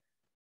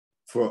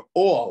 for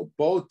all,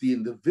 both the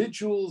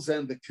individuals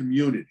and the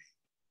community.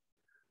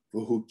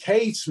 Who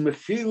case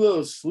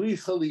mechilo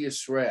slicha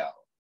Yisrael,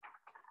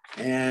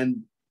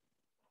 and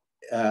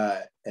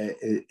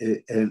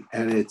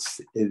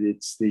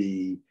it's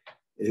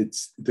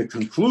the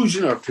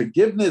conclusion of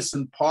forgiveness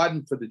and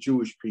pardon for the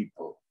Jewish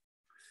people.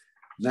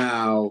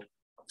 Now,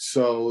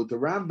 so the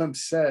Rambam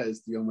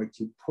says the Yom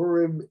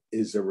Kippurim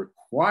is a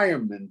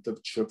requirement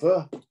of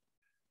tshuva,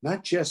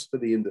 not just for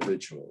the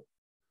individual,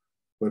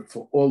 but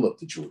for all of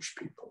the Jewish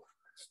people.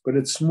 But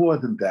it's more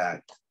than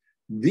that.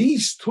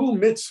 These two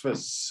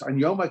mitzvahs on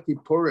Yom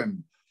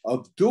Kippurim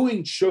of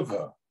doing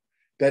tshuva,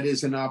 that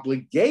is an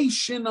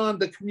obligation on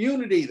the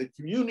community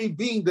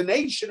being the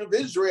nation of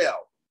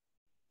Israel,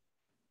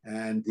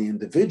 and the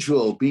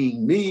individual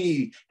being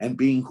me and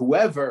being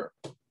whoever.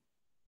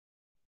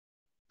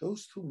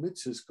 Those two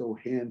mitzvahs go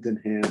hand in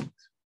hand.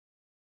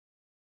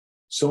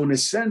 So in a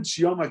sense,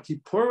 Yom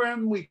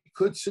Kippurim, we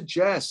could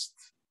suggest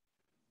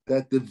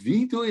that the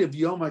vidui of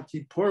Yom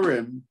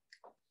Kippurim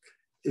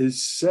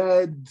is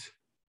said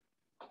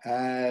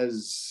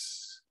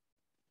as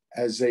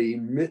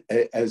said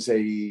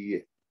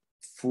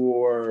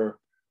for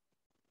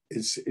the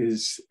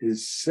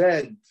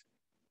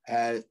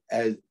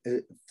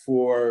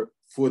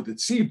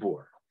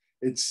tzibur.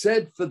 It's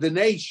said for the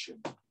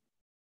nation.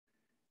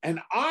 And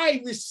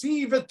I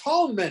receive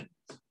atonement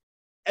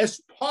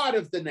as part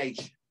of the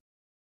nation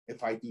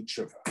if I do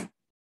tshuva.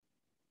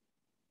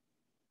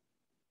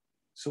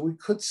 So we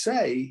could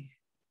say,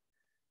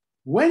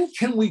 when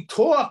can we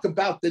talk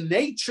about the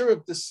nature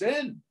of the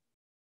sin?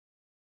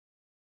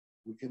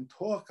 We can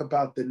talk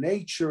about the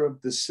nature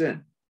of the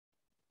sin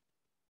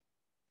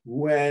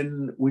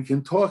when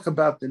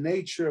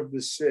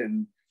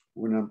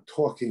I'm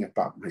talking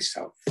about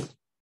myself.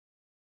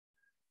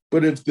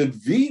 But if the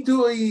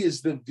vidui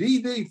is the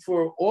vidui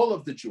for all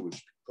of the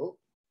Jewish people,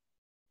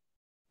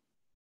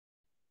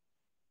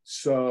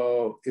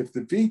 so if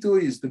the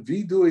vidui is the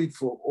vidui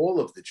for all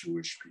of the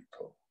Jewish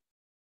people,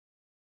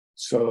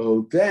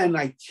 so then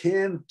I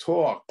can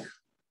talk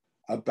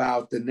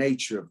about the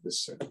nature of the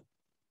sin.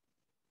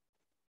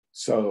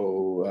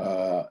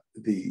 So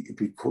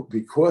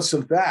because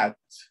of that,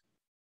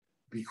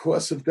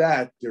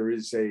 there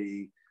is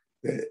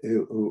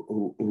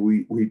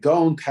we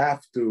don't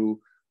have to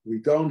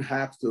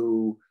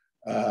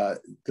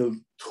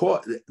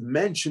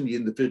mention the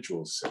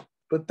individual sin.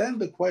 But then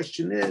the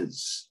question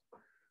is,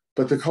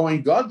 but the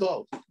Kohen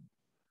Gadol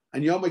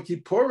and Yom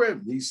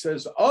Kippurim, he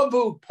says,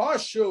 Avu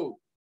Pashu,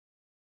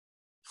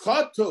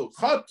 Chatu,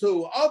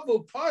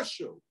 Avu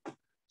Pashu.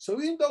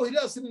 So even though he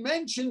doesn't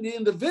mention the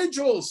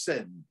individual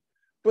sin,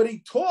 but he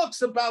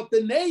talks about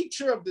the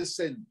nature of the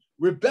sin,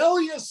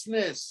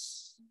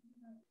 rebelliousness,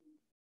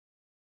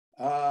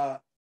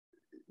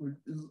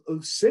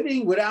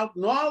 sinning without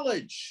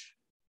knowledge,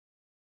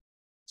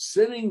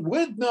 sinning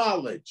with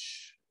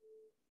knowledge.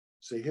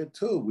 So here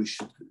too, we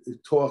should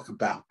talk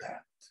about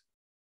that.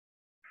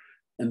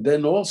 And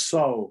then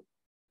also,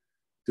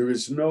 there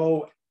is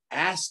no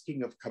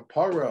asking of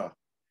kapara,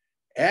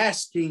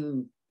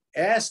 asking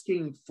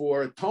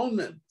for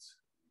atonement.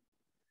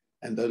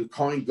 And the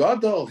Kohen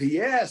Gadol, he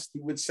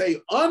would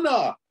say,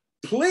 Anna,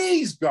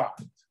 please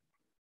God.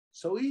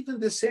 So even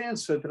this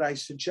answer that I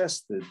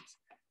suggested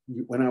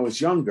when I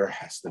was younger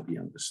has to be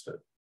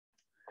understood.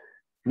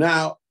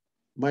 Now,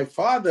 my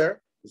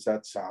father,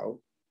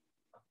 Zatzal,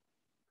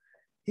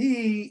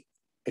 he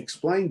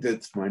explained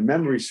it, if my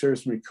memory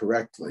serves me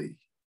correctly,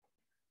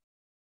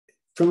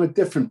 from a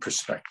different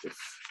perspective.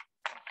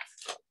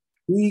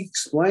 He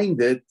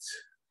explained it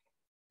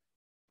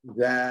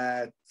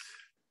that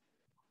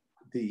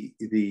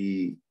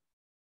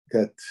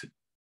that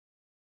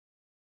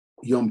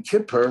Yom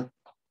Kippur,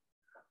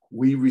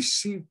 we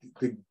received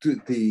the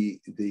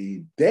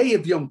day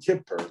of Yom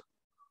Kippur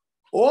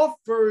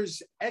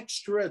offers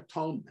extra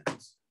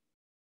atonement.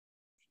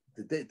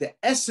 The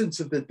essence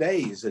of the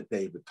day is a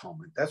day of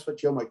atonement. That's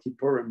what Yom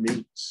Kippurim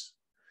means.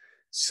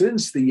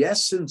 Since the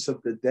essence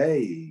of the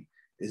day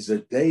is a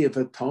day of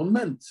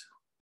atonement,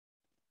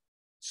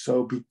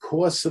 so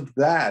because of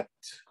that,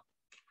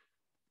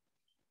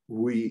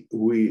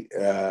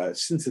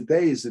 since the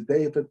day is a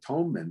day of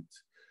atonement,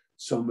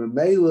 so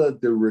Mamela,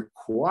 the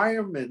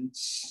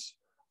requirements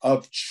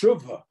of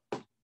tshuva,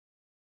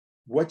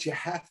 what you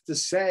have to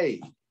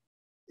say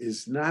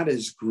is not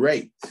as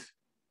great,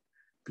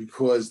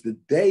 because the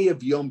day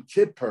of Yom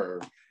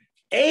Kippur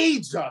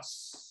aids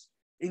us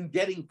in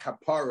getting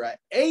kapara,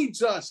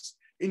 aids us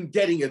in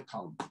getting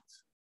atonement.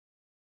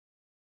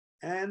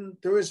 And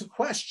there is a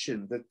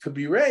question that could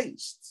be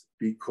raised,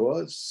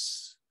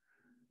 because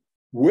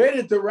where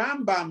did the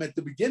Rambam at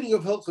the beginning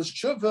of Hilchos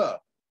Tshuva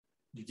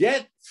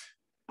get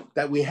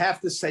that we have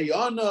to say,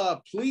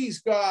 Anna,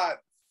 please God?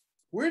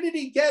 Where did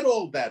he get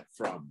all that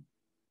from?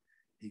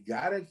 He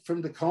got it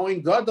from the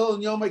Kohen Gadol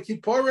and Yom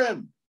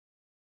Kippurim.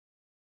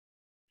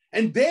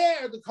 And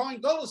there the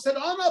Kohen Gadol said,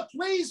 Anna,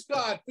 please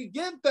God,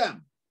 forgive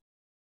them.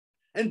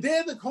 And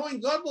there the Kohen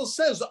Gadol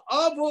says,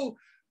 Avu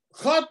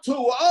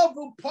Chatu,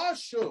 Avu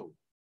Pashu.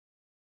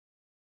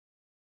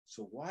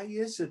 So why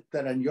is it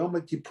that on Yom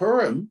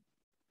Kippurim,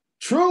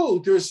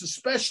 true, there's a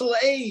special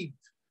aid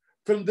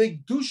from the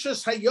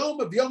Kedushas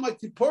Hayom of Yom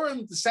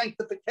HaKippurim, the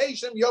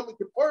sanctification of Yom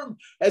HaKippurim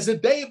as a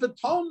day of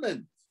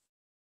atonement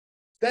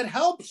that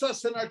helps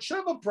us in our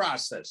tshuva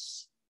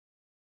process.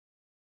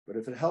 But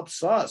if it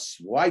helps us,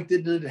 why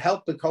didn't it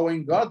help the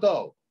Kohen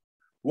Gadol?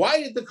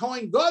 Why did the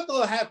Kohen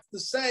Gadol have to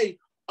say,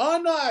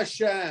 Ana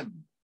Hashem,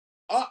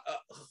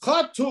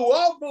 Chatu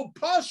Avu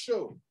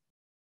Pashu?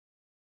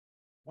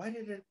 Why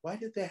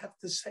did they have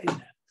to say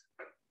that?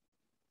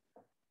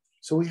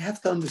 So we have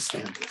to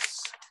understand this.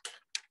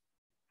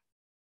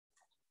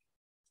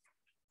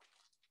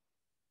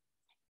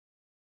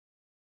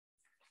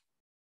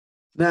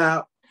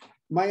 Now,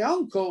 my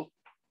uncle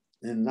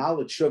in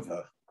Knowledge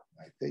Shuvah,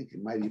 I think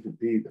it might even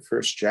be the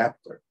first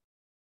chapter,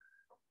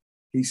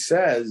 he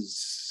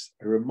says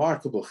a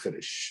remarkable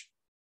chiddush.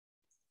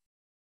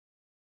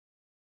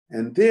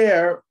 And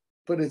there,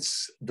 but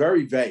it's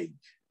very vague.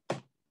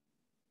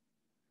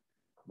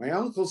 My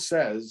uncle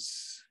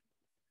says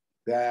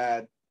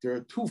that there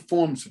are two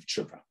forms of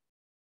tshuva.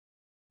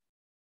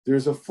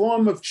 There's a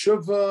form of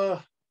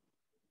tshuva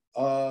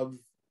of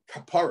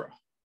kapara,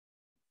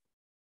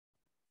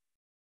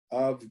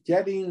 of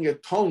getting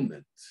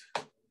atonement.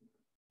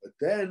 But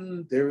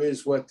then there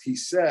is what he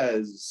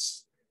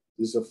says,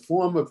 there's a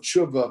form of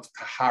tshuva of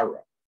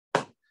tahara.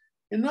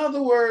 In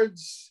other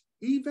words,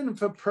 even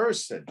if a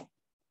person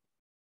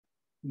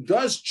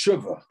does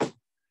tshuva,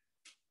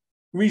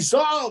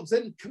 resolves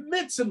and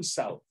commits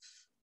himself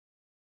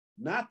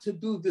not to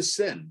do the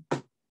sin,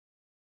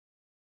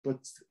 but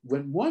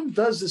when one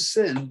does a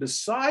sin,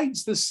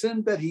 besides the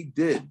sin that he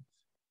did,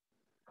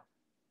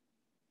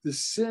 the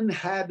sin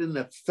had an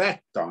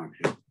effect on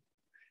him.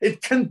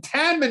 It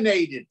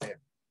contaminated him.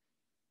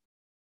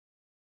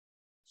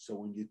 So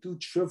when you do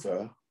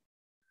tshuva,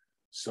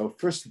 so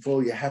first of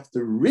all, you have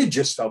to rid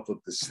yourself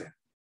of the sin.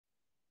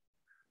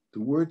 The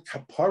word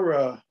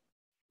kapara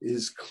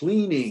is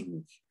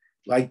cleaning,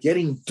 like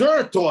getting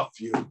dirt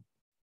off you.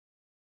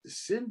 The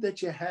sin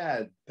that you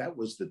had, that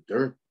was the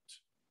dirt.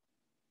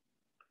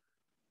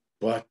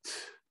 But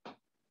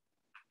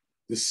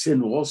the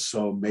sin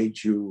also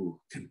made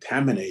you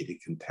contaminated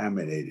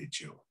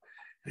you.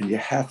 And you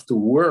have to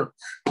work,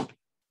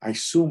 I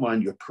assume,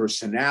 on your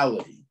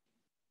personality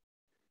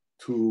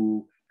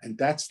and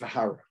that's the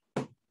hara.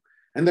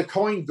 And the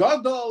Kohen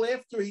Gadol,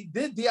 after he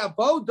did the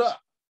avoda,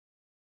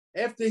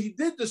 after he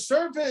did the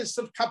service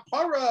of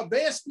kapara, of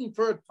asking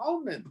for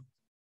atonement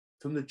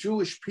from the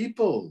Jewish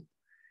people,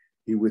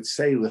 he would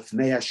say,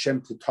 Lifnei Hashem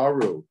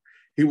Titaru.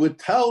 He would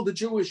tell the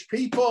Jewish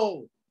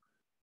people,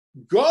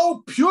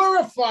 go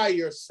purify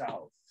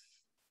yourself.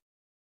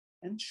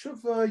 And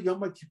Teshuva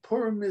Yom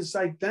HaKippurim is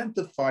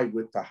identified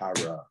with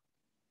Tahara.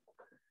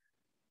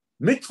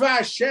 Mikvah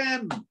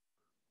Hashem,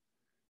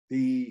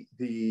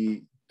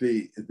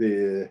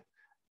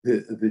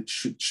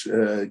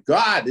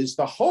 God is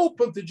the hope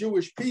of the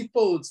Jewish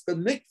people. It's the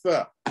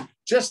mikvah.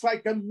 Just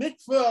like a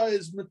mikvah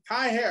is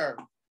mitaher,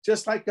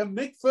 just like a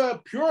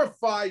mikvah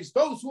purifies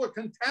those who are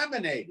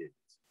contaminated.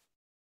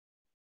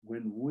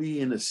 When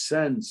we, in a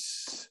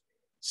sense,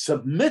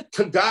 submit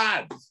to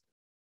God,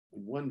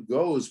 when one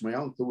goes, my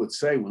uncle would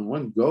say, when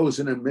one goes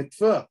in a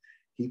mikvah,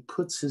 he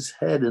puts his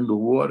head in the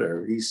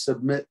water. He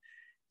submits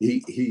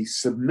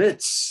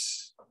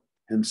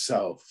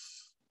himself.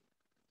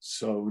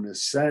 So in a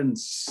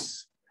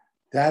sense,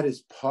 that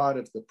is part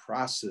of the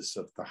process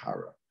of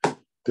tahara.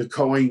 The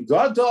Kohen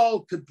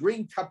Gadol could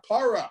bring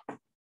kapara,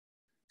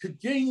 could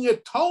gain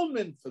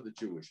atonement for the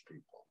Jewish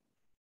people.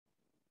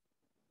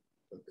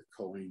 But the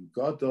Kohen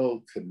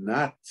Gadol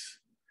cannot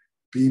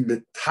be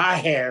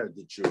mitaher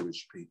the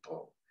Jewish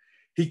people.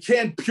 He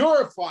can't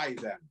purify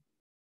them.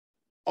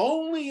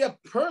 Only a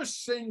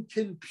person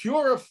can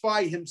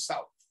purify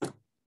himself.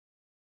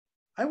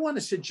 I want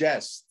to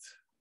suggest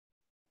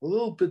a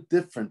little bit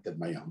different than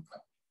my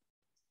uncle.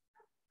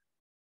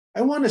 I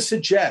want to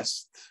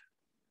suggest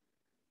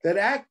that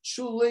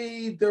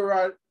actually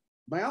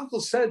my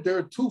uncle said there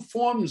are two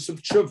forms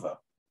of tshuva.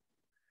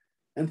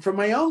 And for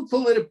my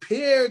uncle, it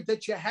appeared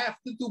that you have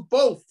to do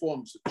both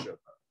forms of tshuva.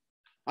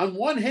 On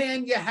one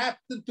hand, you have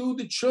to do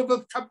the tshuva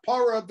of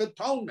kapara, of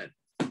atonement.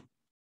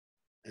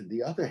 On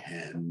the other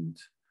hand,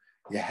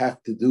 you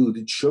have to do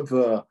the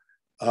tshuva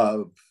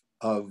of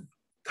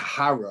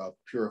tahara, of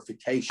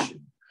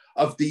purification,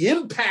 of the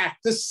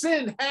impact the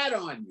sin had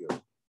on you,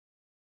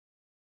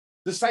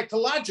 the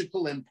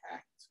psychological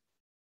impact.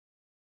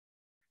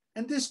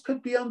 And this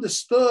could be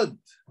understood.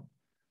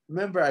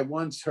 Remember, I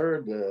once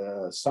heard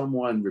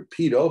someone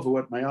repeat over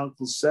what my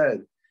uncle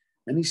said,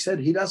 and he said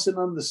he doesn't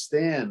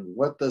understand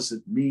what does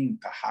it mean,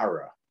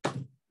 tahara.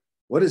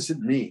 What does it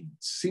mean?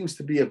 It seems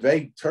to be a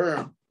vague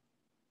term.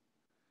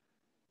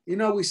 You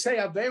know, we say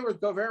avera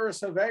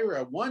goveres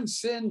avera. One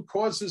sin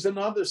causes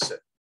another sin.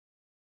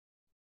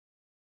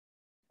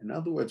 In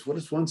other words, what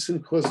does one sin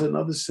cause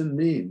another sin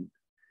mean?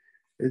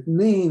 It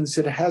means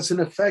it has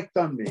an effect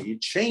on me. It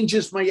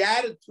changes my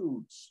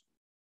attitudes.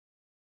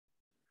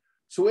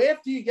 So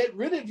after you get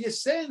rid of your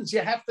sins, you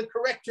have to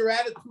correct your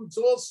attitudes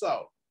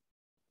also.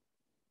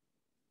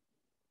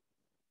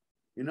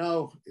 You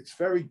know, it's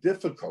very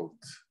difficult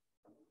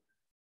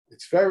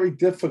it's very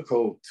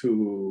difficult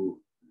to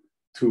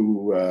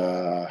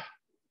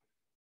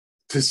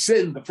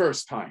sin the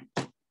first time.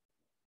 But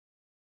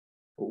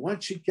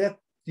once you get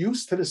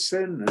used to the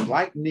sin and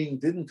lightning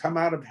didn't come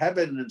out of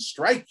heaven and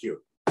strike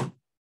you,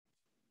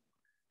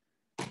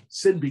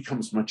 sin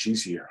becomes much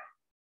easier.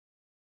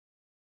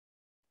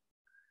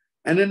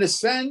 And in a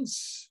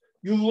sense,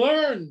 you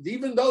learn,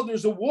 even though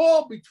there's a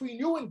wall between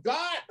you and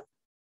God,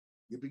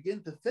 you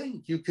begin to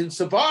think you can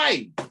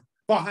survive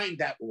behind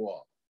that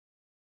wall.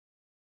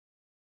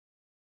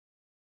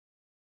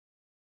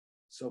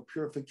 So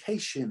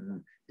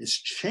purification is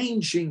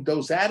changing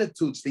those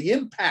attitudes, the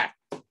impact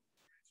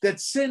that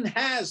sin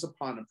has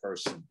upon a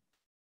person.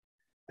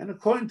 And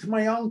according to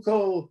my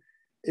uncle,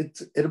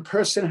 a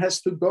person has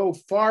to go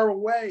far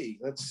away.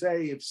 Let's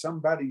say if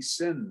somebody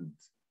sinned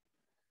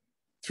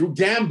through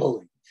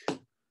gambling.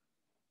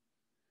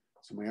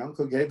 So my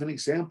uncle gave an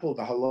example.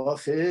 The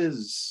halach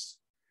is,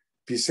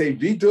 if you say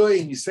vidui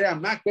and you say,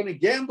 I'm not going to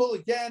gamble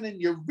again, and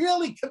you're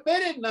really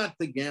committed not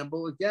to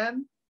gamble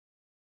again,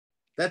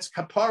 that's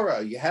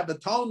kapara. You have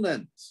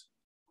atonement.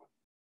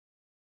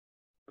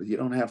 But you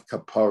don't have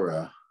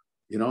kapara.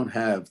 You don't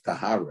have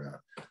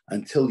tahara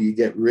until you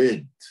get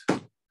rid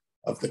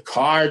of the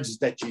cards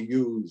that you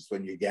used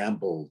when you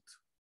gambled.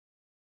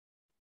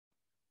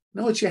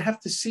 No, you have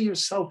to see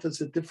yourself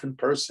as a different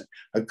person,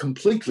 a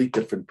completely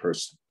different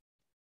person.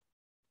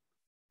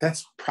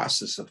 That's the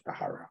process of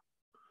tahara,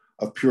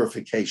 of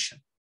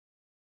purification.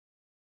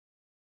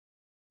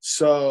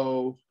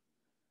 So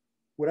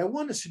what I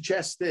want to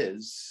suggest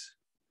is,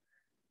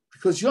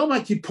 because Yom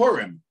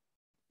HaKippurim,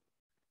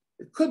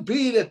 it could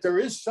be that there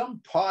is some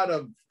part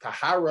of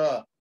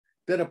tahara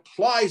that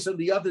applies on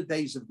the other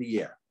days of the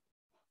year.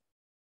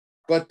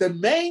 But the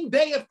main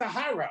day of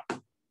tahara,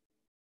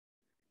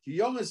 the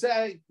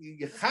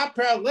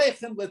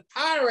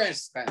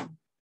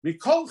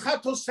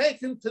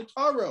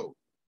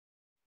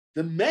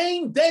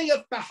main day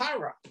of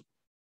tahara,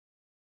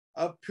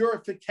 of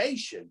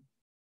purification,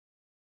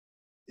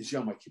 is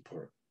Yom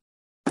HaKippurim.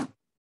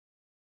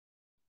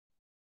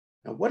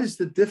 Now, what is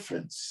the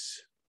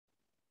difference?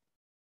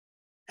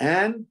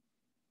 And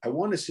I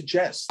want to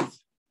suggest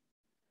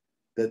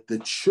that the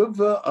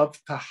Teshuva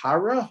of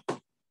tahara,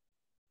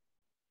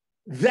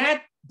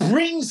 that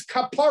brings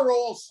kapara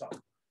also.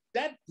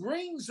 That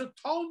brings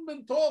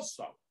atonement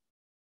also.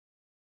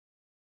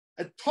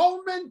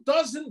 Atonement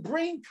doesn't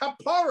bring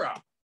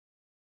kapara.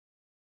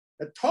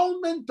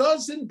 Atonement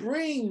doesn't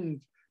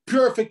bring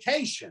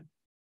purification.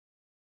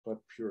 But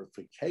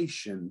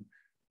purification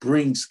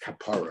brings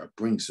kapara,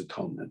 brings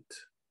atonement.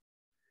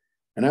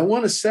 And I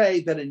want to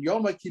say that in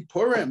Yom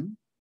HaKippurim,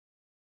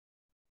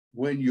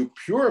 when you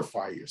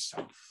purify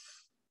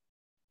yourself,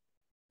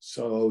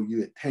 so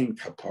you attain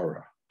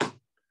kapara.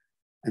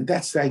 And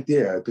that's the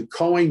idea. The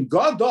Kohen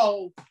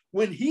Gadol,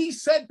 when he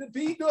said the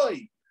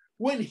vidui,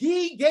 when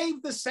he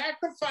gave the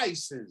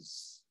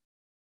sacrifices,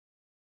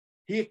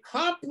 he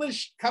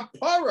accomplished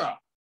kapara.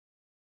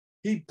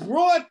 He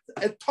brought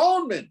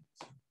atonement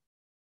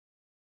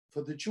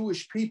for the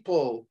Jewish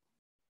people,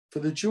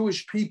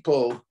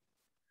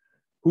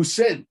 who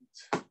sinned.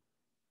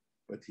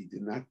 But he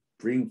did not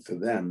bring for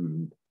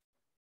them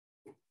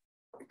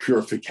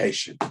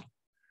purification.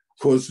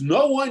 Because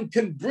no one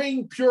can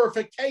bring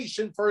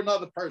purification for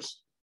another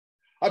person.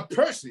 A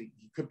person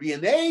could be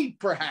an aid,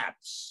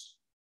 perhaps.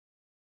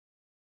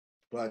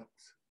 But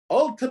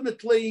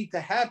ultimately, to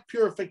have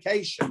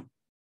purification,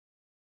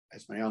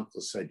 as my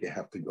uncle said, you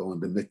have to go in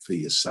the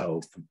mikveh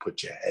yourself and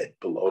put your head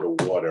below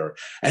the water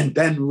and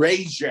then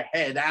raise your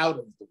head out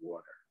of the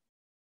water.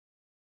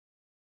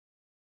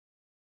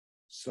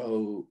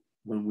 So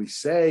when we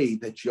say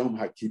that Yom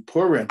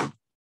HaKippurim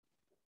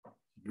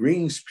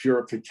brings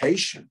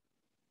purification,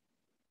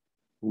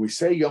 when we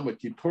say Yom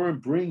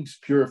HaKippurim brings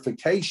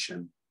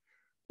purification,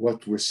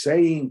 what we're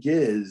saying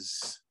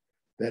is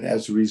that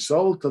as a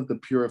result of the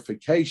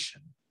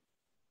purification,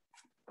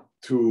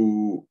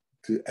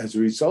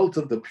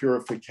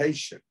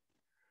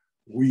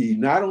 we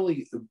not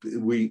only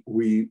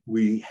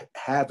we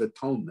have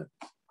atonement.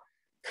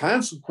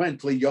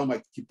 Consequently, Yom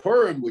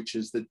HaKippurim, which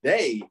is the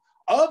day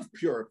of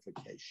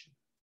purification.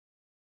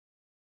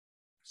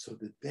 So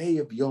the day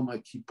of Yom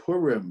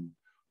HaKippurim,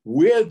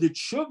 where the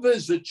tshuva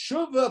is a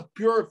tshuva of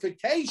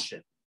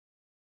purification,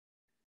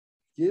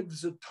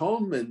 gives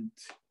atonement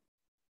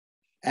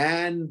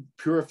and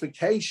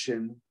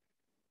purification,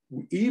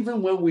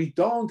 even when we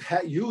don't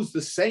use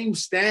the same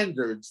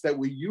standards that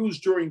we use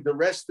during the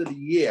rest of the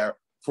year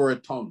for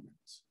atonement.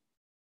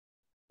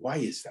 Why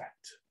is that?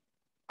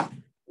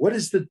 What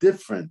is the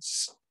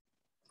difference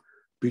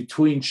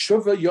between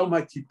tshuva Yom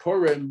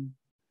HaKippurim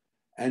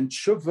and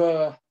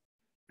tshuva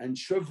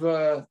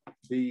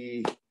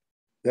the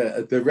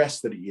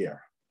rest of the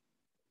year?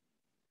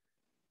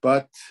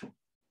 But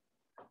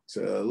it's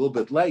a little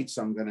bit late,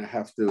 so I'm going to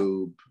have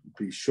to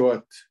be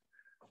short.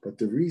 But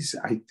the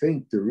reason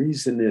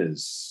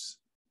is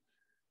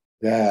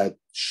that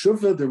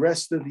tshuva the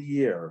rest of the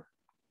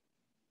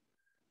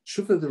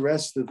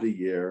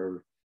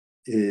year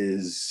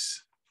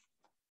is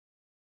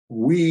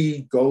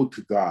we go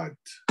to God.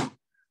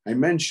 I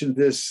mentioned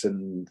this,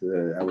 and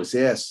I was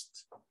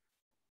asked,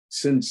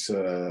 since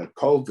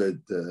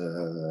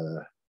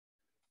COVID,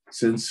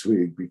 since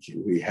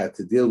we had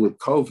to deal with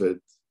COVID,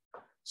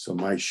 so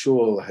my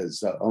shul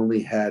has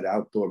only had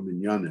outdoor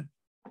minyanim.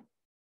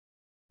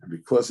 And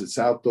because it's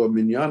outdoor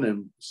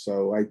minyanim,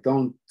 so I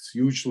don't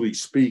usually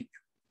speak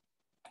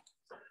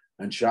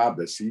on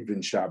Shabbos,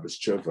 even Shabbos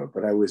Tshuva.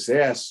 But I was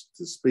asked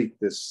to speak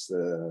this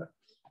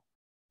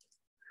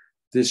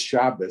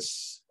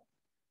Shabbos.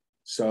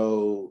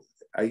 So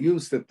I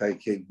used it, I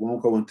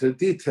won't go into the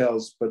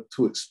details, but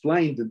to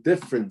explain the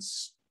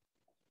difference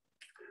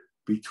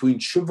between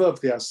Tshuva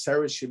of the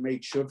Aseret Shemei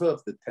Tshuva,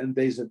 of the 10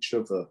 days of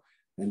Tshuva,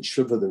 and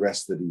Tshuva the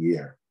rest of the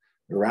year.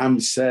 The Ram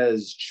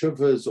says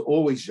Tshuva is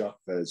always yafa,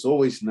 it's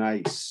always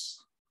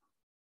nice,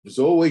 it's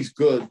always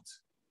good.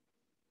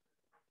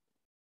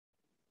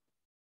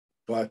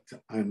 But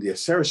on the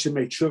Aseret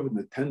Shemei Tshuva, in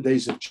the 10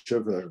 days of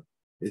Tshuva,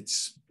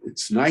 it's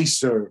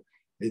nicer,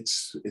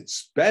 it's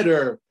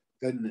better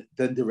than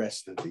the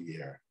rest of the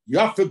year.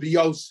 Yafa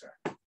b'yoser.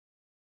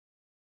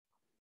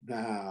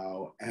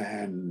 Now,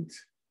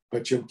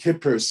 but Yom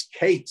Kippur's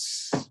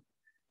Kates,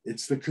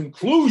 it's the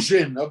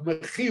conclusion of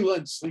Mechila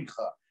and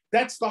Slicha.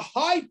 That's the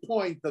high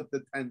point of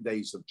the 10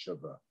 days of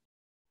Tshuva.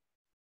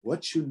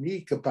 What's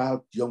unique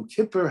about Yom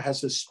Kippur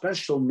has a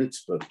special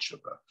mitzvah of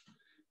Tshuva.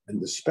 And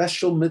the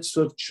special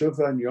mitzvah of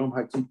Tshuva and Yom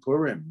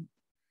HaKippurim,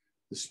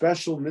 the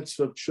special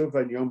mitzvah of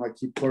Tshuva and Yom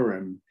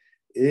HaKippurim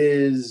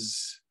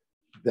is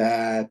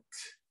that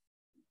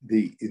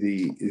the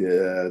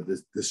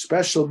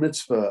special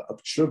mitzvah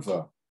of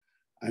Tshuva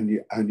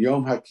and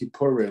Yom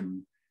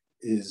HaKippurim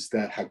is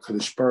that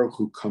HaKadosh Baruch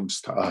Hu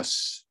comes to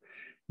us.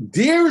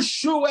 Dear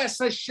Shu es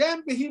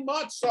Hashem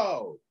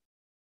b'himatzo.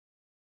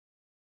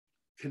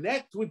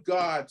 Connect with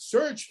God,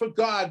 search for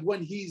God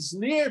when He's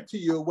near to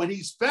you, when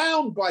He's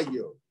found by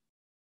you.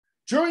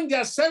 During the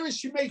Aseret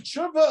Shemei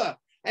Tshuva,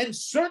 and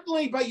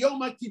certainly by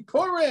Yom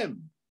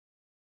HaKippurim,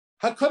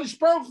 HaKadosh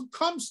Baruch Hu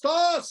comes to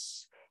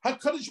us.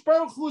 HaKadosh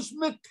Baruch Hu's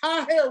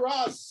metaher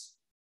us.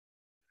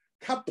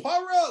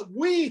 Kapara,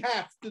 we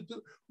have to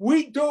do,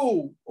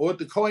 or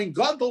the Kohen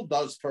Gadol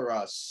does for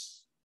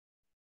us.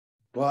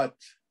 But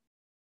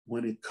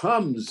when it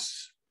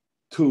comes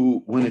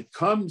to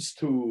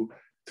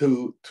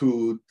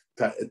Tshuva,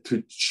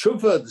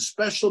 the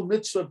special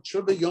mitzvah of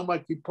Tshuva Yom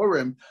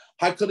HaKippurim,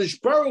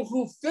 HaKadosh Baruch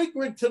Hu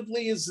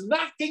figuratively is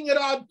knocking at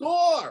our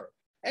door,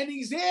 and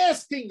He's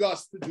asking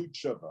us to do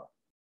Tshuva.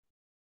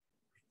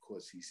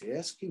 Because He's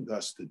asking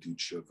us to do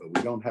Tshuva,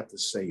 we don't have to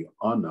say,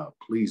 Anna,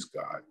 please,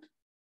 God.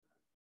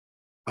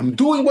 I'm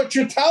doing what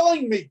you're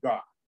telling me,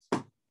 God.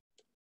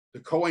 The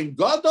Kohen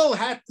Gadol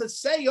had to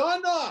say,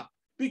 Anna,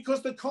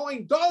 because the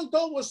Kohen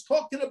Gadol was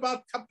talking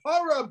about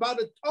kapara, about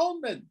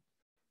atonement.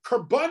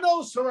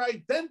 Karbanos are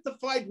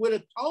identified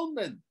with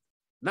atonement,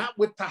 not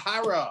with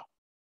tahara.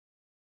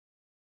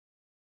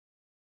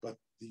 But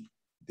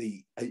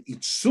the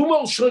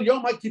Itzumo Shel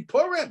Yom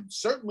HaKippurim,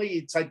 certainly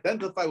it's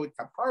identified with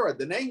kapara,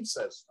 the name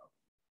says so.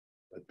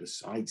 But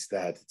besides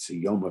that, it's a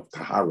Yom of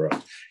Tahara.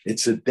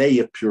 It's a day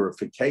of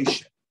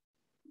purification.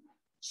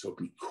 So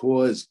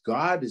because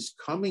God is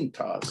coming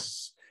to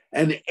us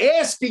and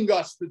asking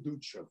us to do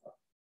tshuva,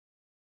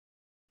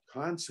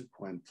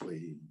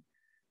 consequently,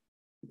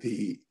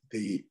 the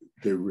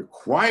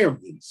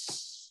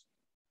requirements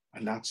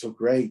are not so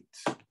great.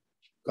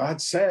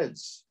 God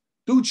says,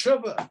 do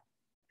tshuva. I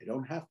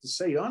don't have to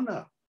say,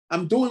 Anna.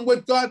 I'm doing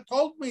what God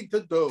told me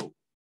to do.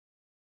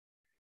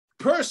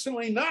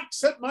 Personally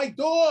knocks at my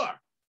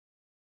door.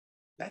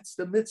 That's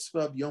the mitzvah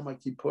of Yom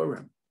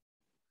HaKippurim.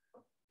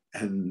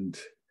 And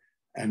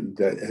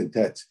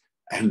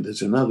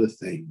there's another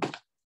thing.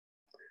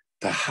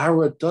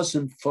 Tahara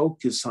doesn't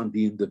focus on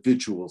the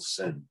individual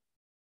sin.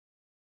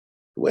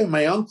 The way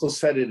my uncle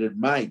said it, it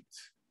might.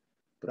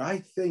 But I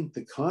think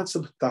the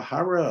concept of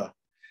Tahara,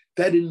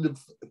 that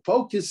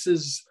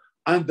focuses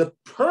on the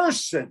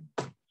person,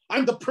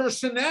 on the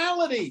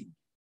personality,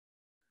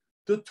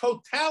 the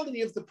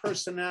totality of the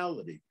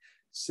personality.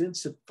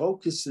 Since it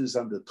focuses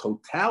on the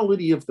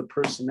totality of the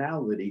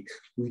personality,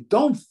 we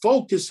don't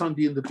focus on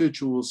the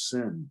individual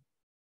sin.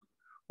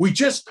 We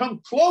just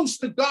come close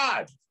to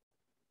God.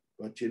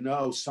 But you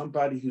know,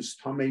 somebody who's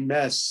Tamei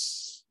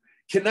Mes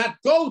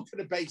cannot go to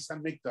the Beis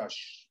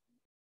HaMikdash,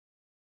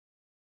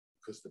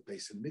 because the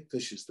Beis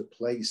HaMikdash is the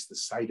place, the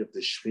site of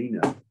the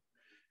Shekhinah.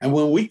 And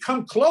when we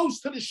come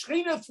close to the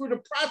Shekhinah through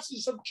the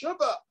process of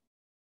tshuva,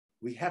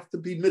 we have to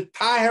be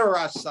mitaher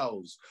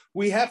ourselves.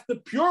 We have to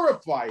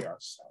purify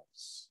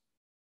ourselves.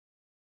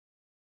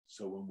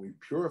 So when we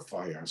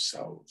purify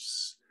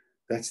ourselves,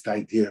 that's the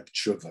idea of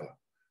tshuva.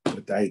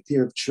 But the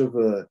idea of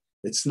tshuva,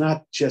 it's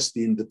not just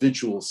the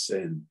individual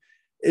sin.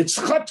 It's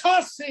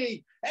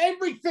chatasi.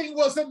 Everything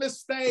was a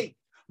mistake.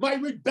 My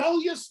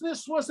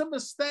rebelliousness was a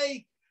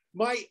mistake.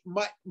 My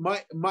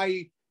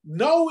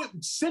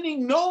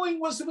sinning knowing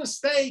was a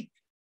mistake.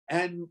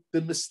 And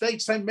the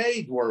mistakes I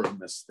made were a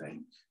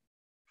mistake.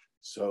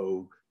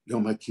 So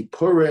Yom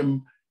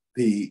HaKippurim,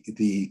 the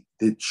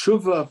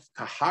tshuva of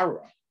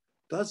tahara,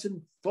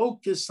 doesn't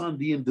focus on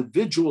the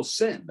individual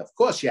sin. Of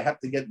course, you have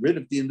to get rid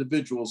of the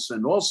individual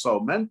sin also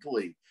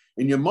mentally.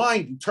 In your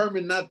mind,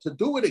 determined not to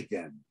do it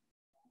again.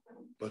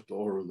 But the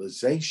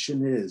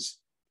realization is,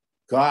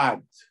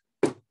 God,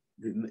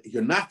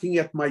 you're knocking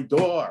at my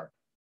door.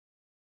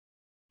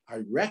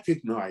 I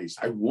recognize,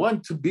 I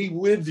want to be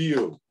with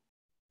you.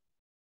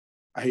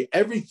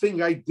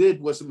 Everything I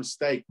did was a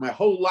mistake. My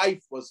whole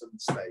life was a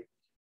mistake.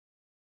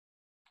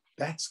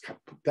 That's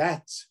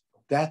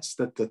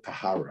the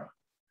tahara.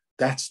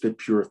 That's the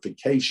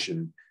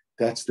purification.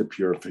 That's the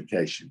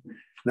purification.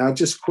 Now,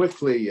 just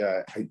quickly,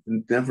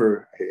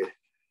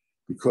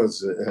 because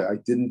I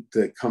didn't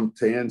come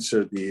to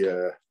answer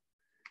the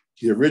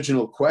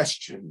original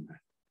question.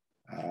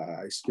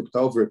 I skipped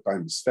over it by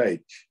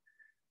mistake.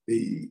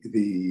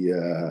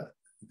 The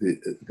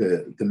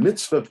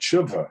mitzvah of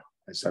tshuva,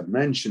 as I've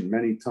mentioned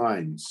many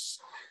times,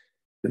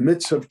 the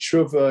mitzvah of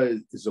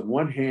tshuva is on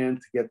one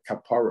hand to get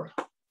kapara,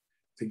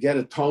 to get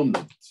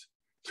atonement,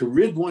 to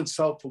rid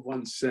oneself of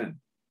one's sin.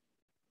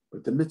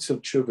 But the mitzvah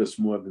of tshuva is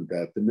more than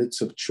that. The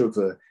mitzvah of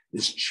tshuva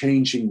is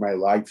changing my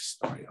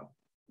lifestyle.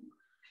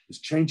 It's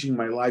changing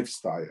my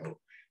lifestyle.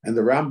 And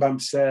the Rambam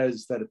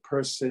says that a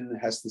person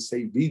has to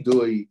say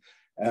vidui,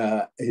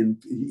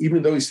 and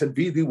even though he said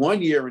vidui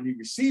 1 year and he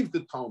received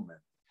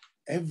atonement,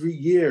 every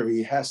year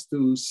he has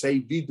to say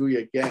vidui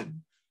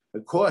again.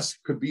 Of course,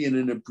 it could be in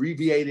an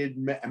abbreviated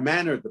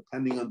manner,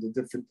 depending on the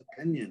different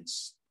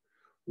opinions.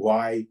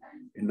 Why?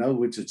 In other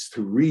words, it's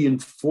to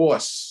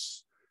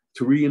reinforce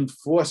the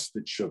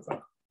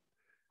tshuva.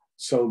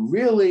 So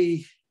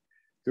really,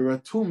 there are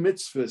two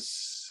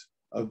mitzvahs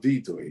of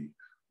vidui.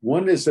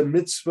 One is a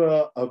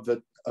mitzvah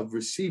of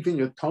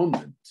receiving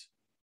atonement.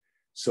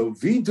 So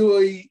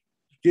vidui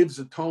gives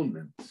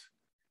atonement.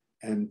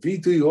 And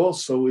vidui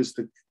also is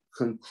the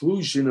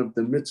conclusion of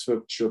the mitzvah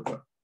of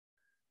tshuva.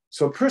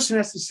 So a person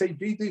has to say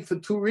vidui for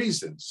two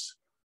reasons.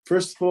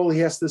 First of all, he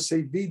has to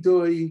say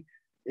vidui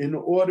in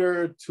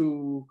order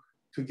to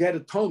get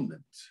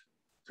atonement,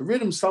 to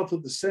rid himself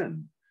of the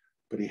sin.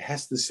 But he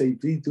has to say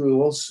vidui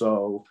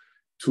also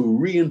to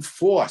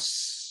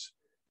reinforce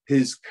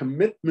his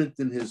commitment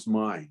in his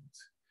mind.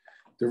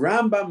 The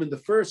Rambam in the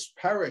first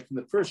parak, in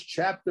the first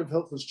chapter of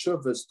Hilchos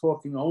Tshuva, is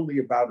talking only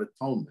about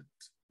atonement.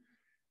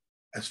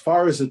 As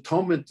far as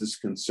atonement is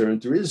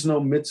concerned, there is no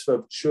mitzvah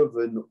of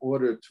tshuva in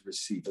order to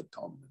receive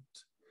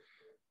atonement.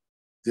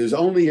 There's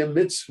only a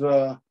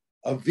mitzvah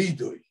of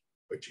vidui,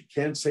 but you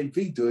can't say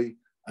vidui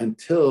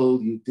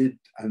until you did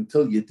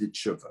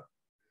tshuva.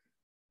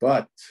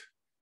 But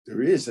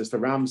there is, as the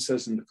Rambam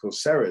says in the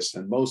Koseres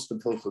and most of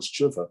Hilchos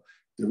Tshuva,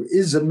 there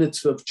is a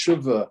mitzvah of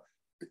tshuva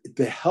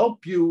to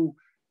help you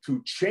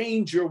to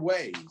change your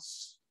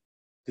ways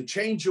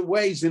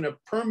in a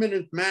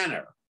permanent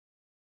manner.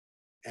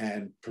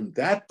 And from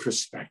that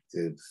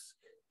perspective,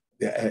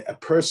 a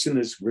person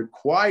is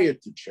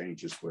required to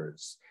change his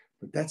words.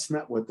 But that's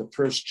not what the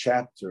first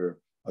chapter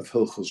of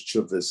Hilchos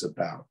Tshuva is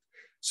about.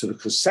 So the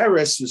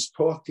Koseres is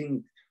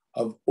talking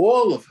of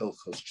all of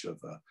Hilchos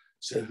Tshuva.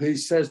 So he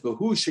says, you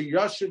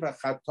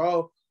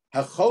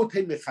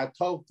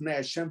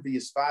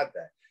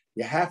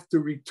have to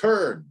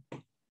return.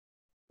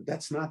 But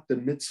that's not the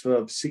mitzvah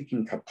of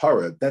seeking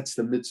kapara. That's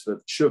the mitzvah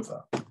of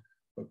tshuva.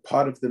 But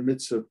part of the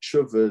mitzvah of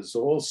tshuva is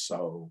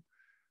also,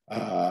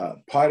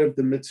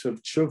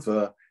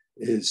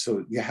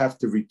 so you have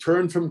to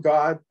return from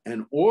God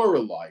and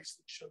oralize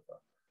the tshuva.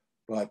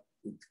 But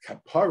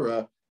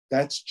kapara,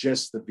 that's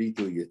just the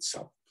vidui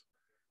itself.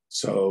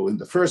 So in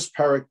the first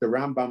parak, the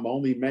Rambam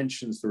only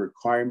mentions the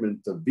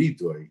requirement of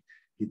vidui.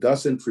 He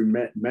doesn't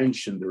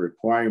mention the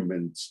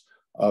requirements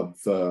of,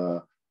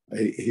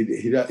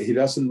 he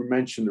doesn't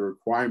mention the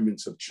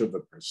requirements of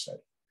tshuva per se.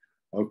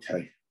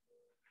 Okay,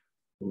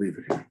 we'll leave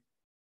it here.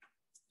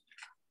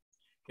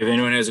 If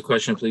anyone has a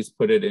question, please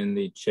put it in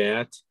the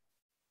chat.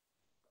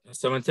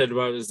 Someone said,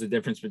 what is the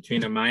difference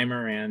between a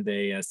mimer and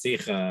a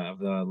sicha?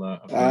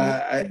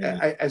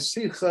 A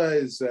sicha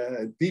is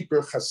a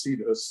deeper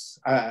chasidus,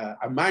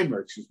 a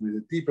mimer,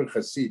 the deeper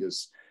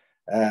chasidus.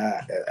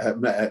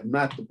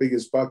 Not the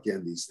biggest bucket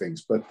in these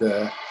things, but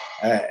a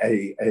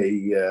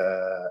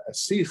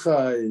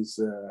sicha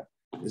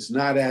is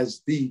not as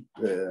deep,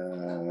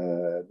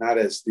 You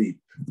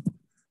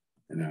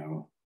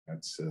know,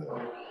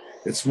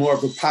 it's more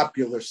of a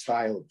popular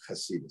style of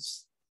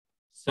chasidus.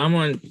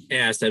 Someone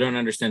asked, I don't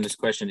understand this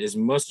question. Is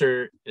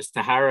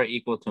tahara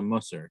equal to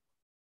musar?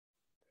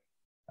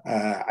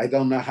 I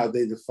don't know how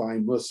they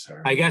define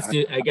musar. I guess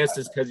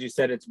it's because you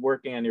said it's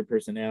working on your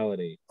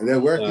personality. They're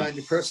working on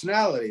your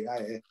personality.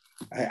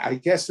 I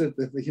guess that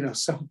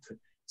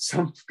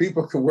some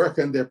people can work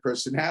on their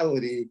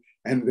personality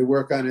and they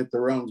work on it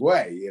their own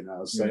way.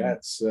 So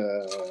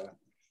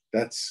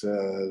that's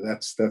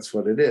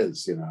what it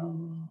is.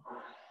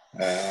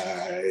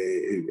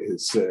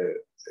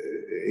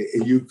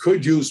 You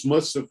could use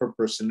Musa for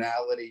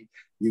personality.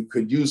 You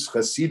could use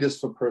Hasidus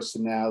for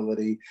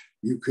personality.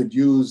 You could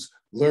use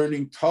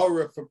learning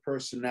Torah for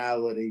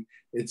personality.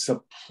 It's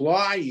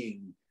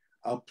applying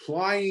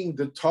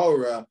the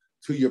Torah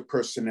to your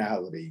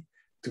personality.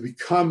 to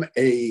become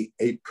a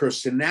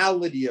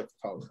personality of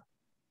Torah.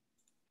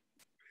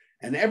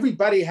 And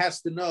everybody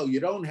has to know you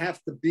don't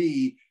have to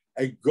be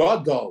a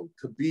gadol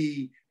to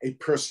be a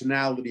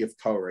personality of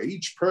Torah.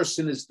 Each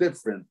person is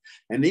different,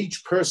 and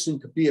each person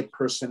could be a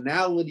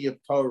personality of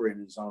Torah in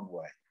his own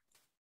way.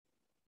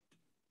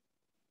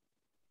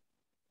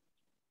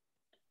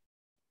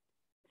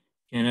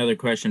 Another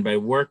question: by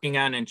working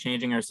on and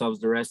changing ourselves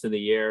the rest of the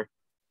year,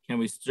 can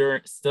we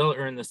still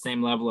earn the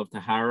same level of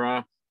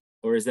tahara,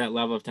 or is that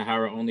level of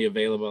tahara only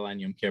available on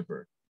Yom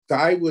Kippur? So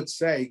I would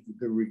say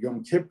the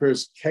Yom Kippur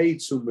is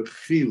keitzu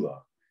mechila.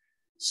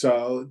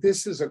 So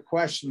this is a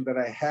question that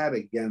I had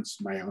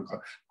against my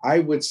uncle. I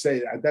would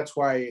say that's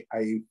why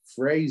I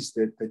phrased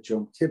it that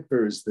Yom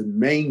Kippur is the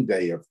main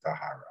day of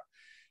tahara.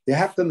 You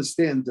have to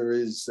understand there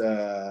is,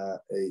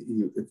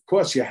 of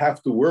course, you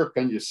have to work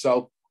on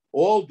yourself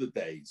all the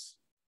days.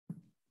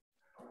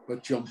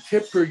 But Yom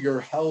Kippur,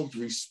 you're held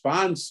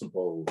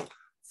responsible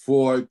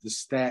for the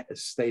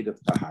state of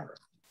tahara.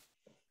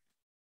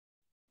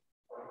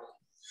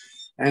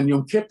 And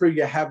Yom Kippur,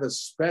 you have a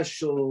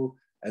special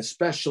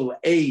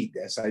aid,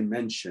 as I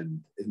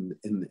mentioned,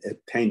 in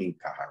obtaining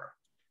tahara.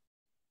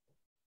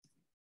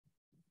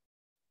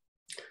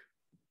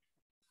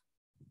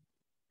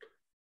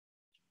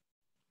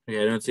 Okay,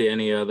 I don't see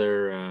any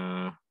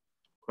other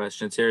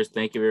questions here.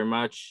 Thank you very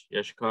much.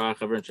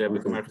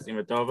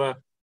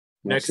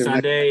 Next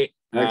Sunday.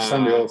 Next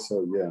Sunday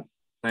also, yeah.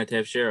 Plan to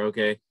have share,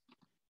 okay.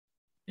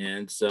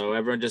 And so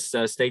everyone just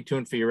stay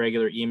tuned for your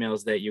regular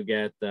emails that you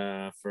get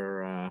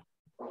for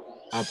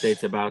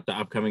updates about the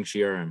upcoming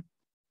shiurim.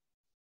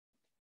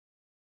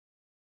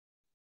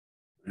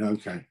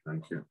 Okay,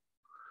 thank you.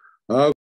 Okay.